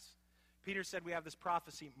pass. Peter said we have this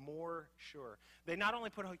prophecy more sure. They not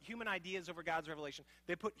only put human ideas over God's revelation,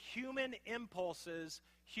 they put human impulses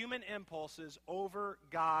over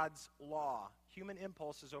God's law. Human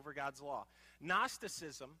impulses over God's law.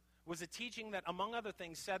 Gnosticism was a teaching that, among other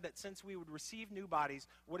things, said that since we would receive new bodies,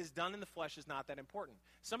 what is done in the flesh is not that important.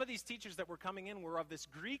 Some of these teachers that were coming in were of this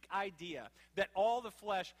Greek idea that all the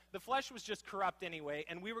flesh was just corrupt anyway,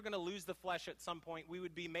 and we were going to lose the flesh at some point. We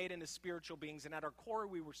would be made into spiritual beings, and at our core,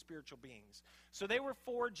 we were spiritual beings. So they were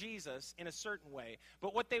for Jesus in a certain way.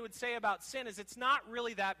 But what they would say about sin is it's not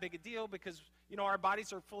really that big a deal because, our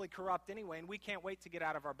bodies are fully corrupt anyway, and we can't wait to get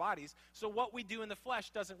out of our bodies. So what we do in the flesh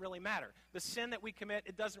doesn't really matter. The sin that we commit,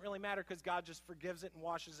 it doesn't really matter because God just forgives it and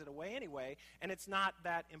washes it away anyway, and it's not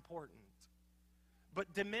that important.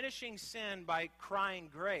 But diminishing sin by crying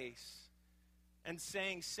grace and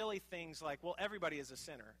saying silly things like, well, everybody is a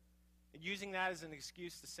sinner, and using that as an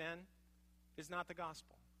excuse to sin is not the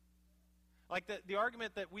gospel. Like the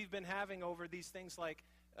argument that we've been having over these things like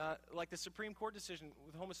the Supreme Court decision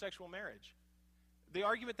with homosexual marriage. The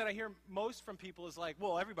argument that I hear most from people is like,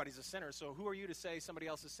 well, everybody's a sinner, so who are you to say somebody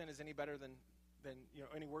else's sin is any better than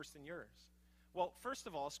any worse than yours? Well, first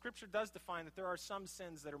of all, Scripture does define that there are some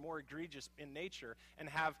sins that are more egregious in nature and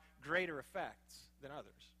have greater effects than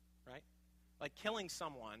others, right? Like killing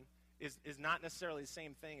someone is not necessarily the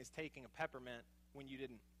same thing as taking a peppermint when it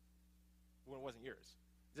wasn't yours.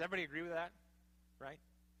 Does everybody agree with that? Right?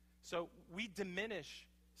 So we diminish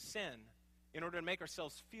sin in order to make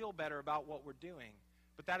ourselves feel better about what we're doing.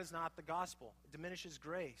 But that is not the gospel. It diminishes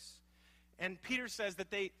grace. And Peter says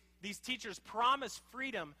that these teachers promise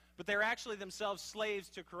freedom, but they're actually themselves slaves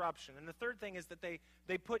to corruption. And the third thing is that they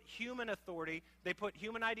put human authority, they put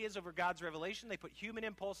human ideas over God's revelation, they put human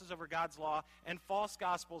impulses over God's law, and false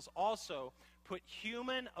gospels also put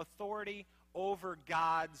human authority over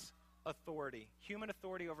God's authority. Human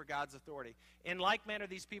authority over God's authority. In like manner,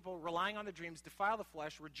 these people, relying on the dreams, defile the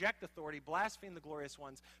flesh, reject authority, blaspheme the glorious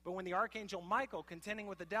ones. But when the archangel Michael, contending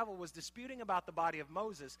with the devil, was disputing about the body of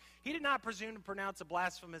Moses, he did not presume to pronounce a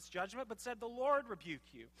blasphemous judgment, but said, "The Lord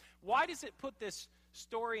rebuke you." Why does it put this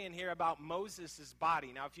story in here about Moses'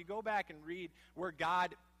 body? Now, if you go back and read where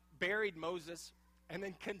God buried Moses and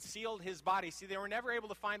then concealed his body. See, they were never able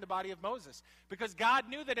to find the body of Moses because God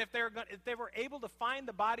knew that if they were able to find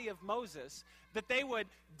the body of Moses, that they would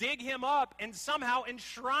dig him up and somehow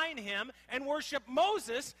enshrine him and worship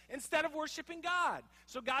Moses instead of worshiping God.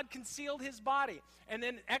 So God concealed his body. And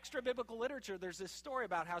then extra biblical literature, there's this story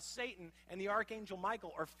about how Satan and the archangel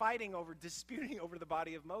Michael are disputing over the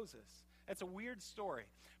body of Moses. That's a weird story.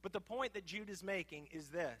 But the point that Jude is making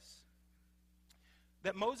is this: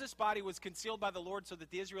 that Moses' body was concealed by the Lord so that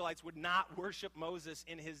the Israelites would not worship Moses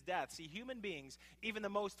in his death. See, human beings, even the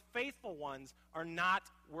most faithful ones, are not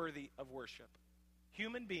worthy of worship.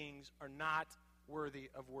 Human beings are not worthy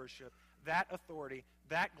of worship. That authority,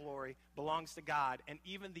 that glory belongs to God. And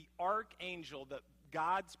even the archangel,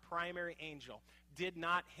 God's primary angel, did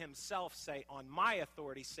not himself say, "On my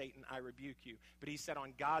authority, Satan, I rebuke you." But he said,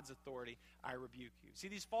 "On God's authority, I rebuke you." See,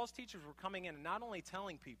 these false teachers were coming in and not only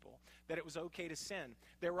telling people that it was okay to sin,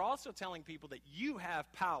 they were also telling people that you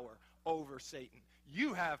have power over Satan.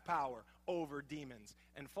 You have power over demons.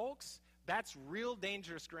 And folks, that's real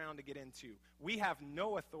dangerous ground to get into. We have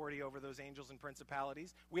no authority over those angels and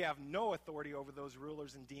principalities. We have no authority over those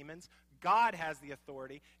rulers and demons. God has the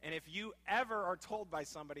authority. And if you ever are told by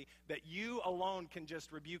somebody that you alone can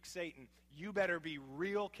just rebuke Satan, you better be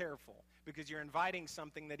real careful, because you're inviting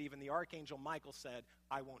something that even the archangel Michael said,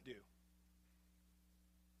 "I won't do.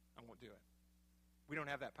 I won't do it." We don't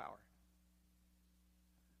have that power.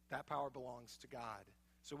 That power belongs to God.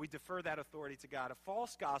 So we defer that authority to God. A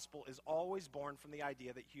false gospel is always born from the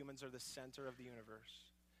idea that humans are the center of the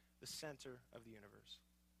universe. The center of the universe.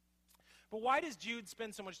 But why does Jude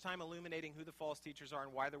spend so much time illuminating who the false teachers are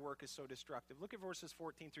and why their work is so destructive? Look at verses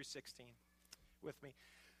 14 through 16 with me.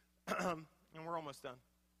 And we're almost done.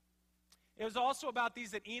 It was also about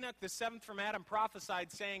these that Enoch, the seventh from Adam, prophesied,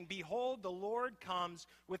 saying, "Behold, the Lord comes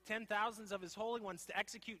with 10,000s of his holy ones to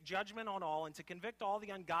execute judgment on all and to convict all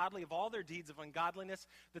the ungodly of all their deeds of ungodliness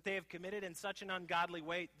that they have committed in such an ungodly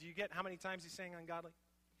way." Do you get how many times he's saying ungodly?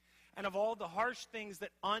 "And of all the harsh things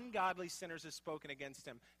that ungodly sinners have spoken against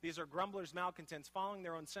him. These are grumblers, malcontents, following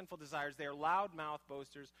their own sinful desires. They are loud-mouthed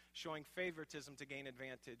boasters, showing favoritism to gain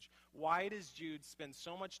advantage." Why does Jude spend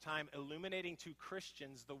so much time illuminating to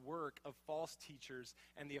Christians the work of false teachers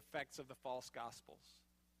and the effects of the false gospels?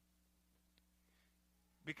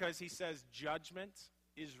 Because he says judgment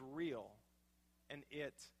is real and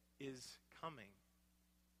it is coming.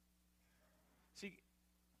 See,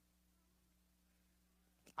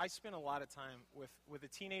 I spend a lot of time with the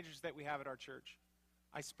teenagers that we have at our church.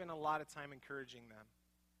 I spend a lot of time encouraging them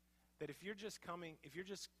that if you're just coming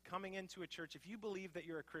into a church, if you believe that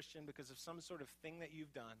you're a Christian because of some sort of thing that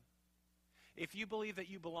you've done, if you believe that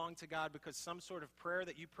you belong to God because some sort of prayer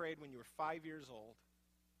that you prayed when you were 5 years old,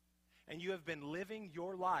 and you have been living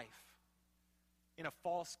your life in a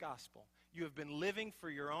false gospel, you have been living for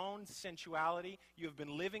your own sensuality. You have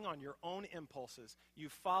been living on your own impulses.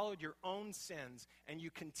 You've followed your own sins, and you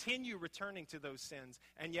continue returning to those sins,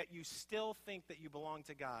 and yet you still think that you belong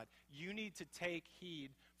to God. You need to take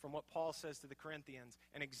heed from what Paul says to the Corinthians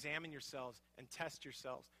and examine yourselves and test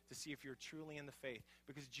yourselves to see if you're truly in the faith.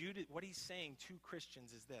 Because Jude, what he's saying to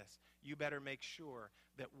Christians is this: you better make sure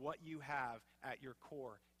that what you have at your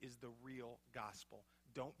core is the real gospel.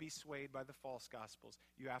 Don't be swayed by the false gospels.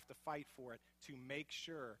 You have to fight for it to make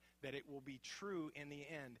sure that it will be true in the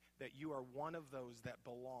end that you are one of those that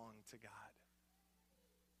belong to God.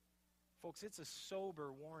 Folks, it's a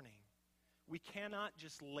sober warning. We cannot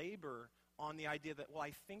just labor on the idea that, well,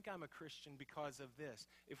 I think I'm a Christian because of this.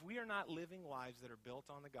 If we are not living lives that are built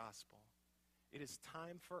on the gospel, it is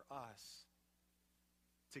time for us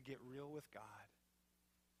to get real with God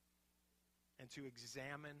and to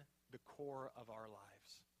examine the core of our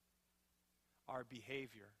lives, our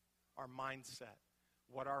behavior, our mindset,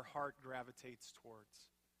 what our heart gravitates towards,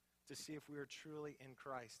 to see if we are truly in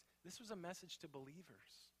Christ. This was a message to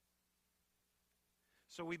believers.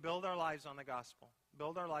 So we build our lives on the gospel.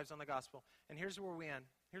 Build our lives on the gospel. And here's where we end.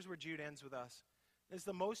 Here's where Jude ends with us. This is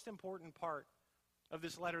the most important part of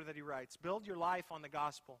this letter that he writes. Build your life on the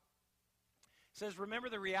gospel. It says, remember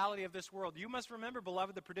the reality of this world. You must remember,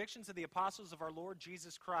 beloved, the predictions of the apostles of our Lord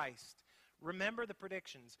Jesus Christ. Remember the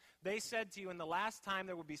predictions. They said to you, in the last time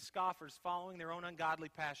there will be scoffers following their own ungodly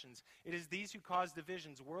passions. It is these who cause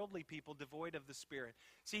divisions, worldly people devoid of the Spirit.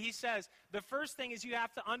 See, he says, the first thing is you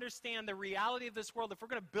have to understand the reality of this world. If we're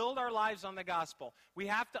going to build our lives on the gospel, we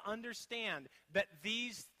have to understand that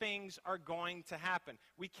these things are going to happen.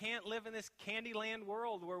 We can't live in this Candyland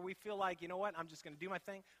world where we feel like, you know what, I'm just going to do my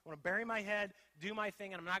thing. I'm going to bury my head, do my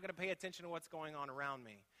thing, and I'm not going to pay attention to what's going on around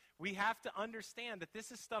me. We have to understand that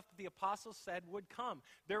this is stuff that the apostles said would come.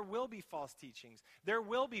 There will be false teachings. There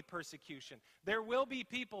will be persecution. There will be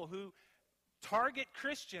people who target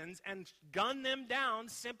Christians and gun them down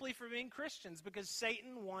simply for being Christians because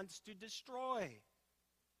Satan wants to destroy.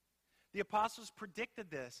 The apostles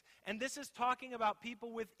predicted this. And this is talking about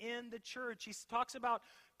people within the church. He talks about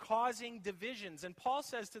causing divisions. And Paul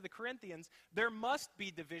says to the Corinthians, there must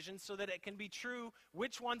be divisions so that it can be true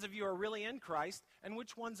which ones of you are really in Christ and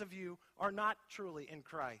which ones of you are not truly in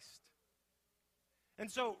Christ.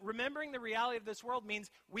 And so remembering the reality of this world means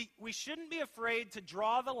we shouldn't be afraid to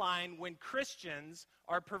draw the line when Christians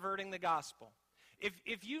are perverting the gospel.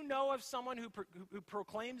 If you know of someone who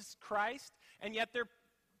proclaims Christ and yet they're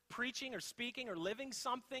preaching or speaking or living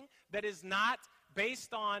something that is not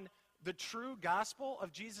based on the true gospel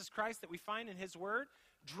of Jesus Christ that we find in his word,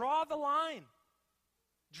 draw the line.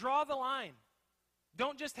 Draw the line.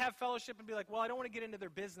 Don't just have fellowship and be like, well, I don't want to get into their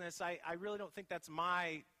business. I really don't think that's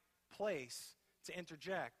my place to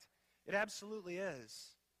interject. It absolutely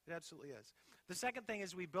is. It absolutely is. The second thing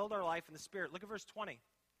is we build our life in the Spirit. Look at verse 20.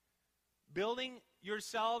 Building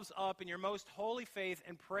yourselves up in your most holy faith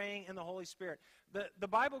and praying in the Holy Spirit. The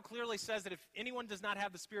Bible clearly says that if anyone does not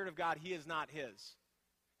have the Spirit of God, he is not his.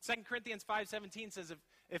 2 Corinthians 5:17 says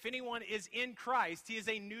if anyone is in Christ, he is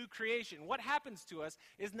a new creation. What happens to us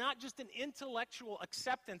is not just an intellectual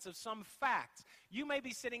acceptance of some facts. You may be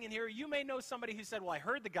sitting in here, you may know somebody who said, well, I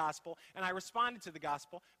heard the gospel and I responded to the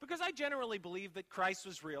gospel because I generally believe that Christ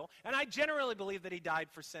was real and I generally believe that he died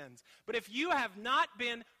for sins. But if you have not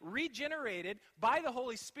been regenerated by the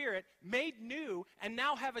Holy Spirit, made new, and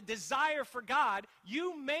now have a desire for God,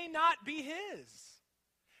 you may not be his.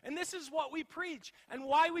 And this is what we preach and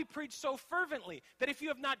why we preach so fervently, that if you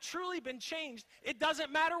have not truly been changed, it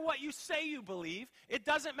doesn't matter what you say you believe. It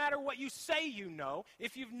doesn't matter what you say you know.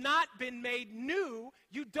 If you've not been made new,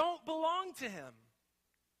 you don't belong to him.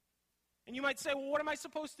 And you might say, well, what am I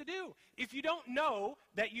supposed to do? If you don't know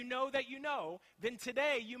that you know that you know, then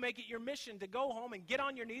today you make it your mission to go home and get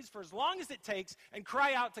on your knees for as long as it takes and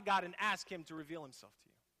cry out to God and ask him to reveal himself to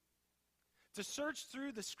you. To search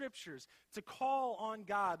through the scriptures, to call on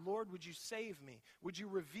God, Lord, would you save me? Would you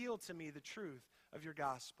reveal to me the truth of your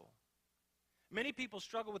gospel? Many people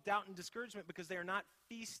struggle with doubt and discouragement because they are not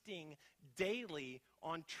feasting daily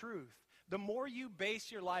on truth. The more you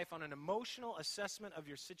base your life on an emotional assessment of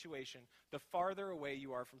your situation, the farther away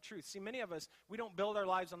you are from truth. See, many of us, we don't build our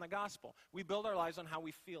lives on the gospel. We build our lives on how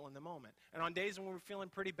we feel in the moment. And on days when we're feeling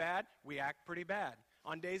pretty bad, we act pretty bad.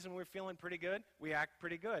 On days when we're feeling pretty good, we act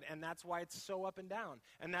pretty good. And that's why it's so up and down.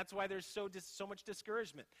 And that's why there's so much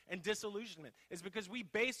discouragement and disillusionment. Is because we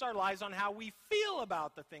base our lives on how we feel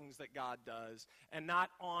about the things that God does and not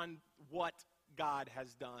on what God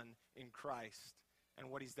has done in Christ and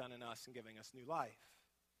what he's done in us in giving us new life.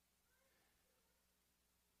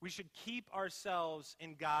 We should keep ourselves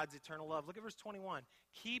in God's eternal love. Look at verse 21.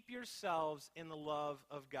 Keep yourselves in the love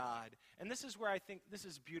of God. And this is where I think this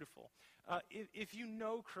is beautiful. If you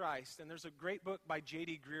know Christ, and there's a great book by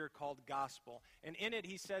J.D. Greear called Gospel, and in it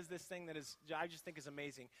he says this thing that is, I just think is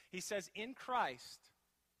amazing. He says, in Christ,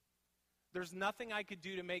 there's nothing I could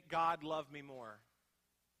do to make God love me more.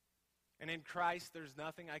 And in Christ, there's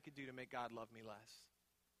nothing I could do to make God love me less.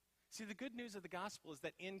 See, the good news of the gospel is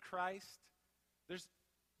that in Christ,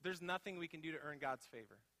 there's nothing we can do to earn God's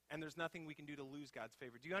favor. And there's nothing we can do to lose God's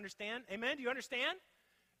favor. Do you understand? Amen? Do you understand?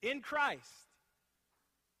 In Christ.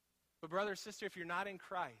 But brother or sister, if you're not in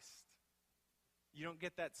Christ, you don't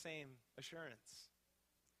get that same assurance.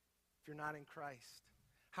 If you're not in Christ.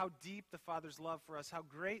 How deep the Father's love for us, how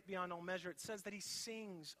great beyond all measure. It says that he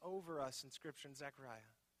sings over us in Scripture in Zechariah.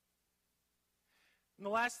 And the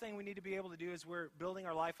last thing we need to be able to do as we're building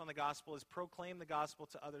our life on the gospel is proclaim the gospel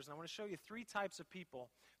to others. And I want to show you 3 types of people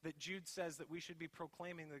that Jude says that we should be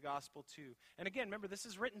proclaiming the gospel to. And again, remember, this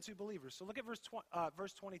is written to believers. So look at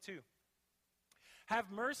verse 22.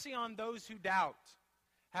 Have mercy on those who doubt.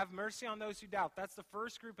 Have mercy on those who doubt. That's the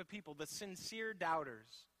first group of people, the sincere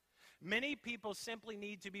doubters. Many people simply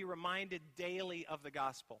need to be reminded daily of the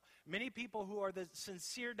gospel. Many people who are the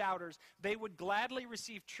sincere doubters, they would gladly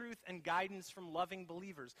receive truth and guidance from loving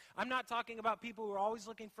believers. I'm not talking about people who are always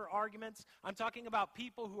looking for arguments. I'm talking about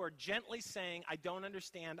people who are gently saying, I don't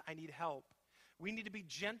understand, I need help. We need to be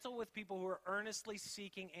gentle with people who are earnestly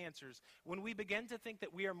seeking answers. When we begin to think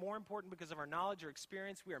that we are more important because of our knowledge or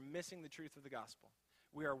experience, we are missing the truth of the gospel.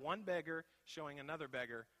 We are one beggar showing another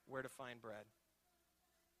beggar where to find bread.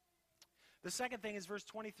 The second thing is verse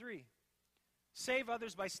 23. Save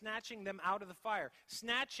others by snatching them out of the fire.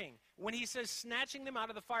 Snatching. When he says snatching them out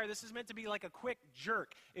of the fire, this is meant to be like a quick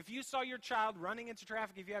jerk. If you saw your child running into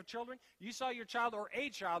traffic, if you have children, you saw your child or a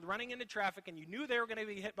child running into traffic and you knew they were going to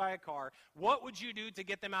be hit by a car, what would you do to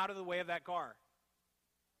get them out of the way of that car?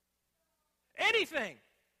 Anything.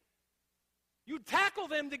 You tackle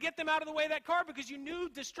them to get them out of the way of that car because you knew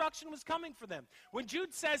destruction was coming for them. When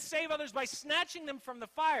Jude says save others by snatching them from the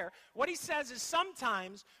fire, what he says is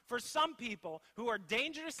sometimes for some people who are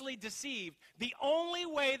dangerously deceived, the only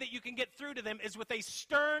way that you can get through to them is with a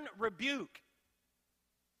stern rebuke.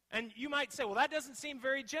 And you might say, well, that doesn't seem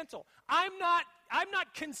very gentle. I'm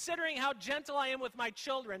not considering how gentle I am with my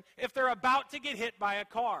children if they're about to get hit by a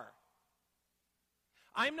car.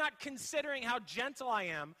 I'm not considering how gentle I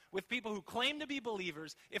am with people who claim to be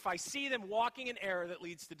believers if I see them walking in error that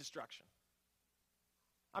leads to destruction.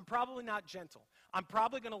 I'm probably not gentle. I'm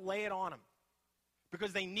probably going to lay it on them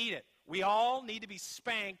because they need it. We all need to be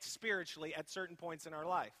spanked spiritually at certain points in our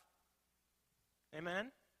life.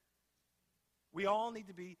 Amen? We all need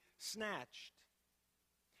to be snatched.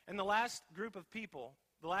 And the last group of people,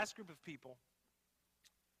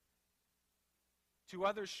 to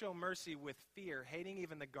others show mercy with fear, hating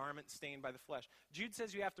even the garment stained by the flesh. Jude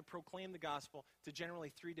says you have to proclaim the gospel to generally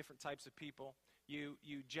three different types of people. You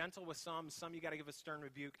gentle with some you got to give a stern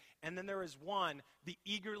rebuke. And then there is one, the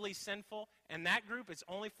eagerly sinful, and that group is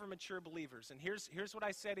only for mature believers. And here's what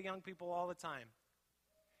I say to young people all the time.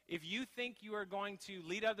 If you think you are going to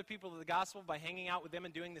lead other people to the gospel by hanging out with them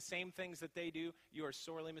and doing the same things that they do, you are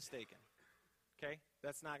sorely mistaken. Okay?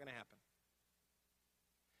 That's not going to happen.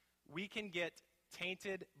 We can get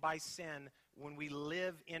tainted by sin when we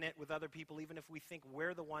live in it with other people, even if we think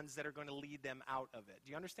we're the ones that are going to lead them out of it. Do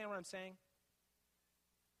you understand what I'm saying?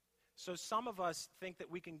 So some of us think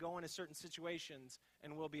that we can go into certain situations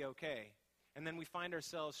and we'll be okay. And then we find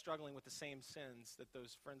ourselves struggling with the same sins that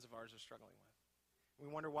those friends of ours are struggling with.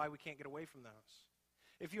 We wonder why we can't get away from those.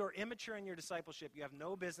 If you are immature in your discipleship, you have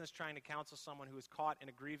no business trying to counsel someone who is caught in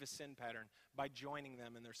a grievous sin pattern by joining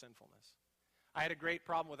them in their sinfulness. I had a great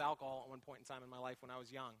problem with alcohol at one point in time in my life when I was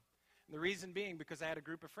young. And the reason being because I had a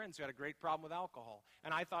group of friends who had a great problem with alcohol.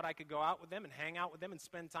 And I thought I could go out with them and hang out with them and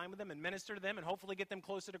spend time with them and minister to them and hopefully get them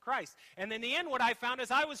closer to Christ. And in the end, what I found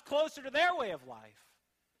is I was closer to their way of life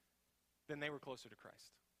than they were closer to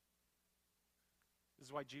Christ. This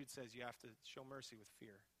is why Jude says you have to show mercy with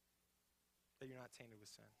fear, that you're not tainted with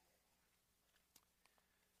sin.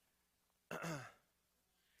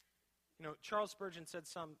 You know, Charles Spurgeon said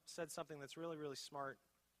something that's really, really smart.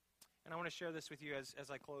 And I want to share this with you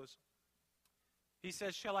as I close. He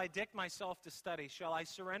says, shall I dick myself to study? Shall I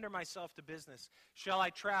surrender myself to business? Shall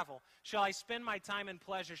I travel? Shall I spend my time in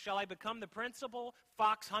pleasure? Shall I become the principal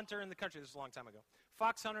fox hunter in the country? This is a long time ago.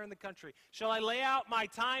 Fox hunter in the country. Shall I lay out my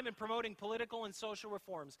time in promoting political and social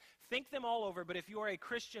reforms? Think them all over, but if you are a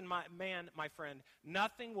Christian man, my friend,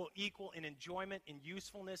 nothing will equal in enjoyment, in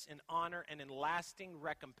usefulness, in honor, and in lasting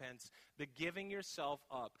recompense the giving yourself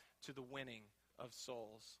up to the winning of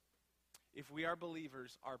souls. If we are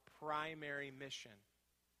believers, our primary mission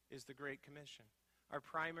is the Great Commission. Our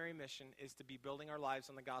primary mission is to be building our lives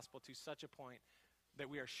on the gospel to such a point that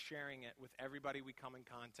we are sharing it with everybody we come in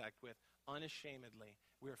contact with unashamedly.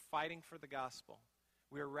 We are fighting for the gospel.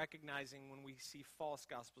 We are recognizing when we see false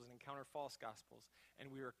gospels and encounter false gospels, and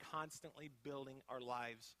we are constantly building our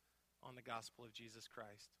lives on the gospel of Jesus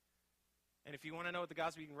Christ. And if you want to know what the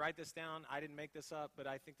gospel, you can write this down. I didn't make this up, but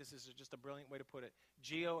I think this is just a brilliant way to put it.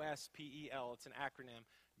 GOSPEL, it's an acronym.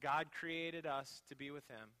 God created us to be with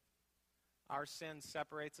him. Our sin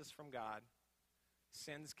separates us from God.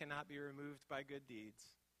 Sins cannot be removed by good deeds.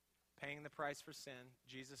 Paying the price for sin,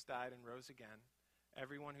 Jesus died and rose again.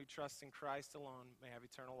 Everyone who trusts in Christ alone may have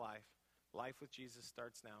eternal life. Life with Jesus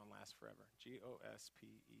starts now and lasts forever.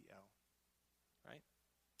 GOSPEL. Right?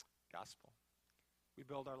 Gospel. We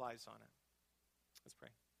build our lives on it. Let's pray.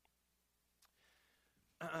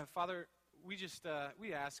 Father,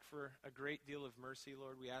 we ask for a great deal of mercy,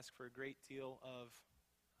 Lord. We ask for a great deal of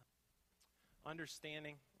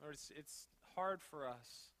understanding. Lord, it's hard for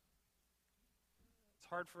us. It's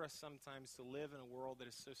hard for us sometimes to live in a world that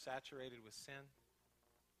is so saturated with sin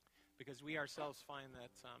because we ourselves find that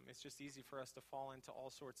it's just easy for us to fall into all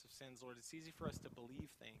sorts of sins, Lord. It's easy for us to believe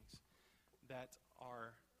things that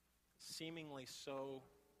are seemingly so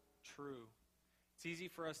true. It's easy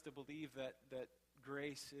for us to believe that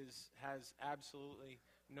grace has absolutely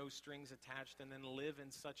no strings attached, and then live in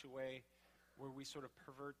such a way where we sort of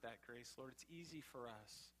pervert that grace. Lord, it's easy for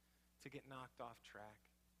us to get knocked off track.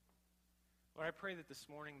 Lord, I pray that this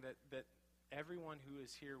morning that everyone who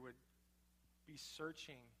is here would be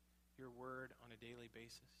searching your word on a daily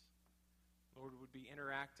basis. Lord, would be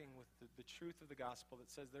interacting with the truth of the gospel that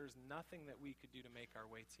says there's nothing that we could do to make our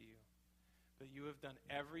way to you. But you have done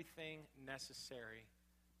everything necessary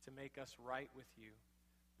to make us right with you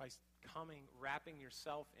by coming, wrapping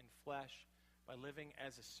yourself in flesh, by living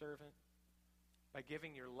as a servant, by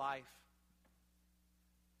giving your life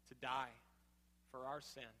to die for our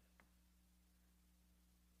sin,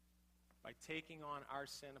 by taking on our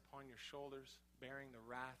sin upon your shoulders, bearing the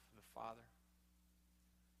wrath of the Father.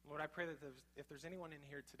 Lord, I pray that if there's anyone in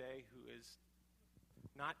here today who is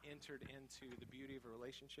not entered into the beauty of a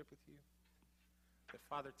relationship with you, that,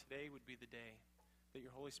 Father, today would be the day that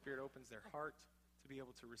your Holy Spirit opens their heart to be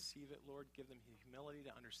able to receive it, Lord. Give them humility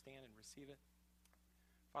to understand and receive it.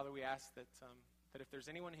 Father, we ask that if there's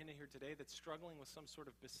anyone in here today that's struggling with some sort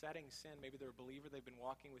of besetting sin, maybe they're a believer, they've been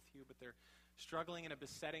walking with you, but they're struggling in a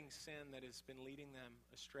besetting sin that has been leading them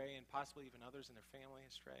astray, and possibly even others in their family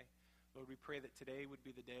astray. Lord, we pray that today would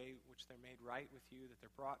be the day which they're made right with you, that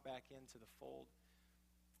they're brought back into the fold.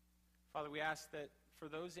 Father, we ask that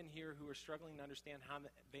for those in here who are struggling to understand how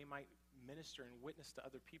they might minister and witness to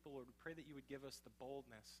other people, Lord, we pray that you would give us the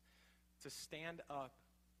boldness to stand up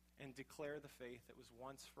and declare the faith that was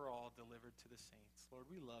once for all delivered to the saints. Lord,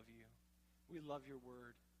 we love you. We love your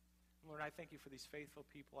word. And Lord, I thank you for these faithful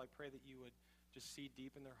people. I pray that you would just see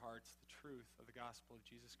deep in their hearts the truth of the gospel of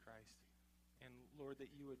Jesus Christ. And Lord,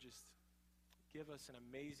 that you would just give us an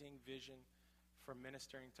amazing vision for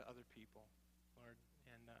ministering to other people, Lord,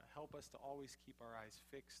 and help us to always keep our eyes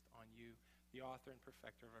fixed on you, the author and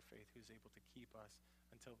perfecter of our faith, who is able to keep us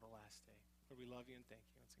until the last day. Lord, we love you and thank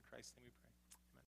you. It's in Christ's name we pray.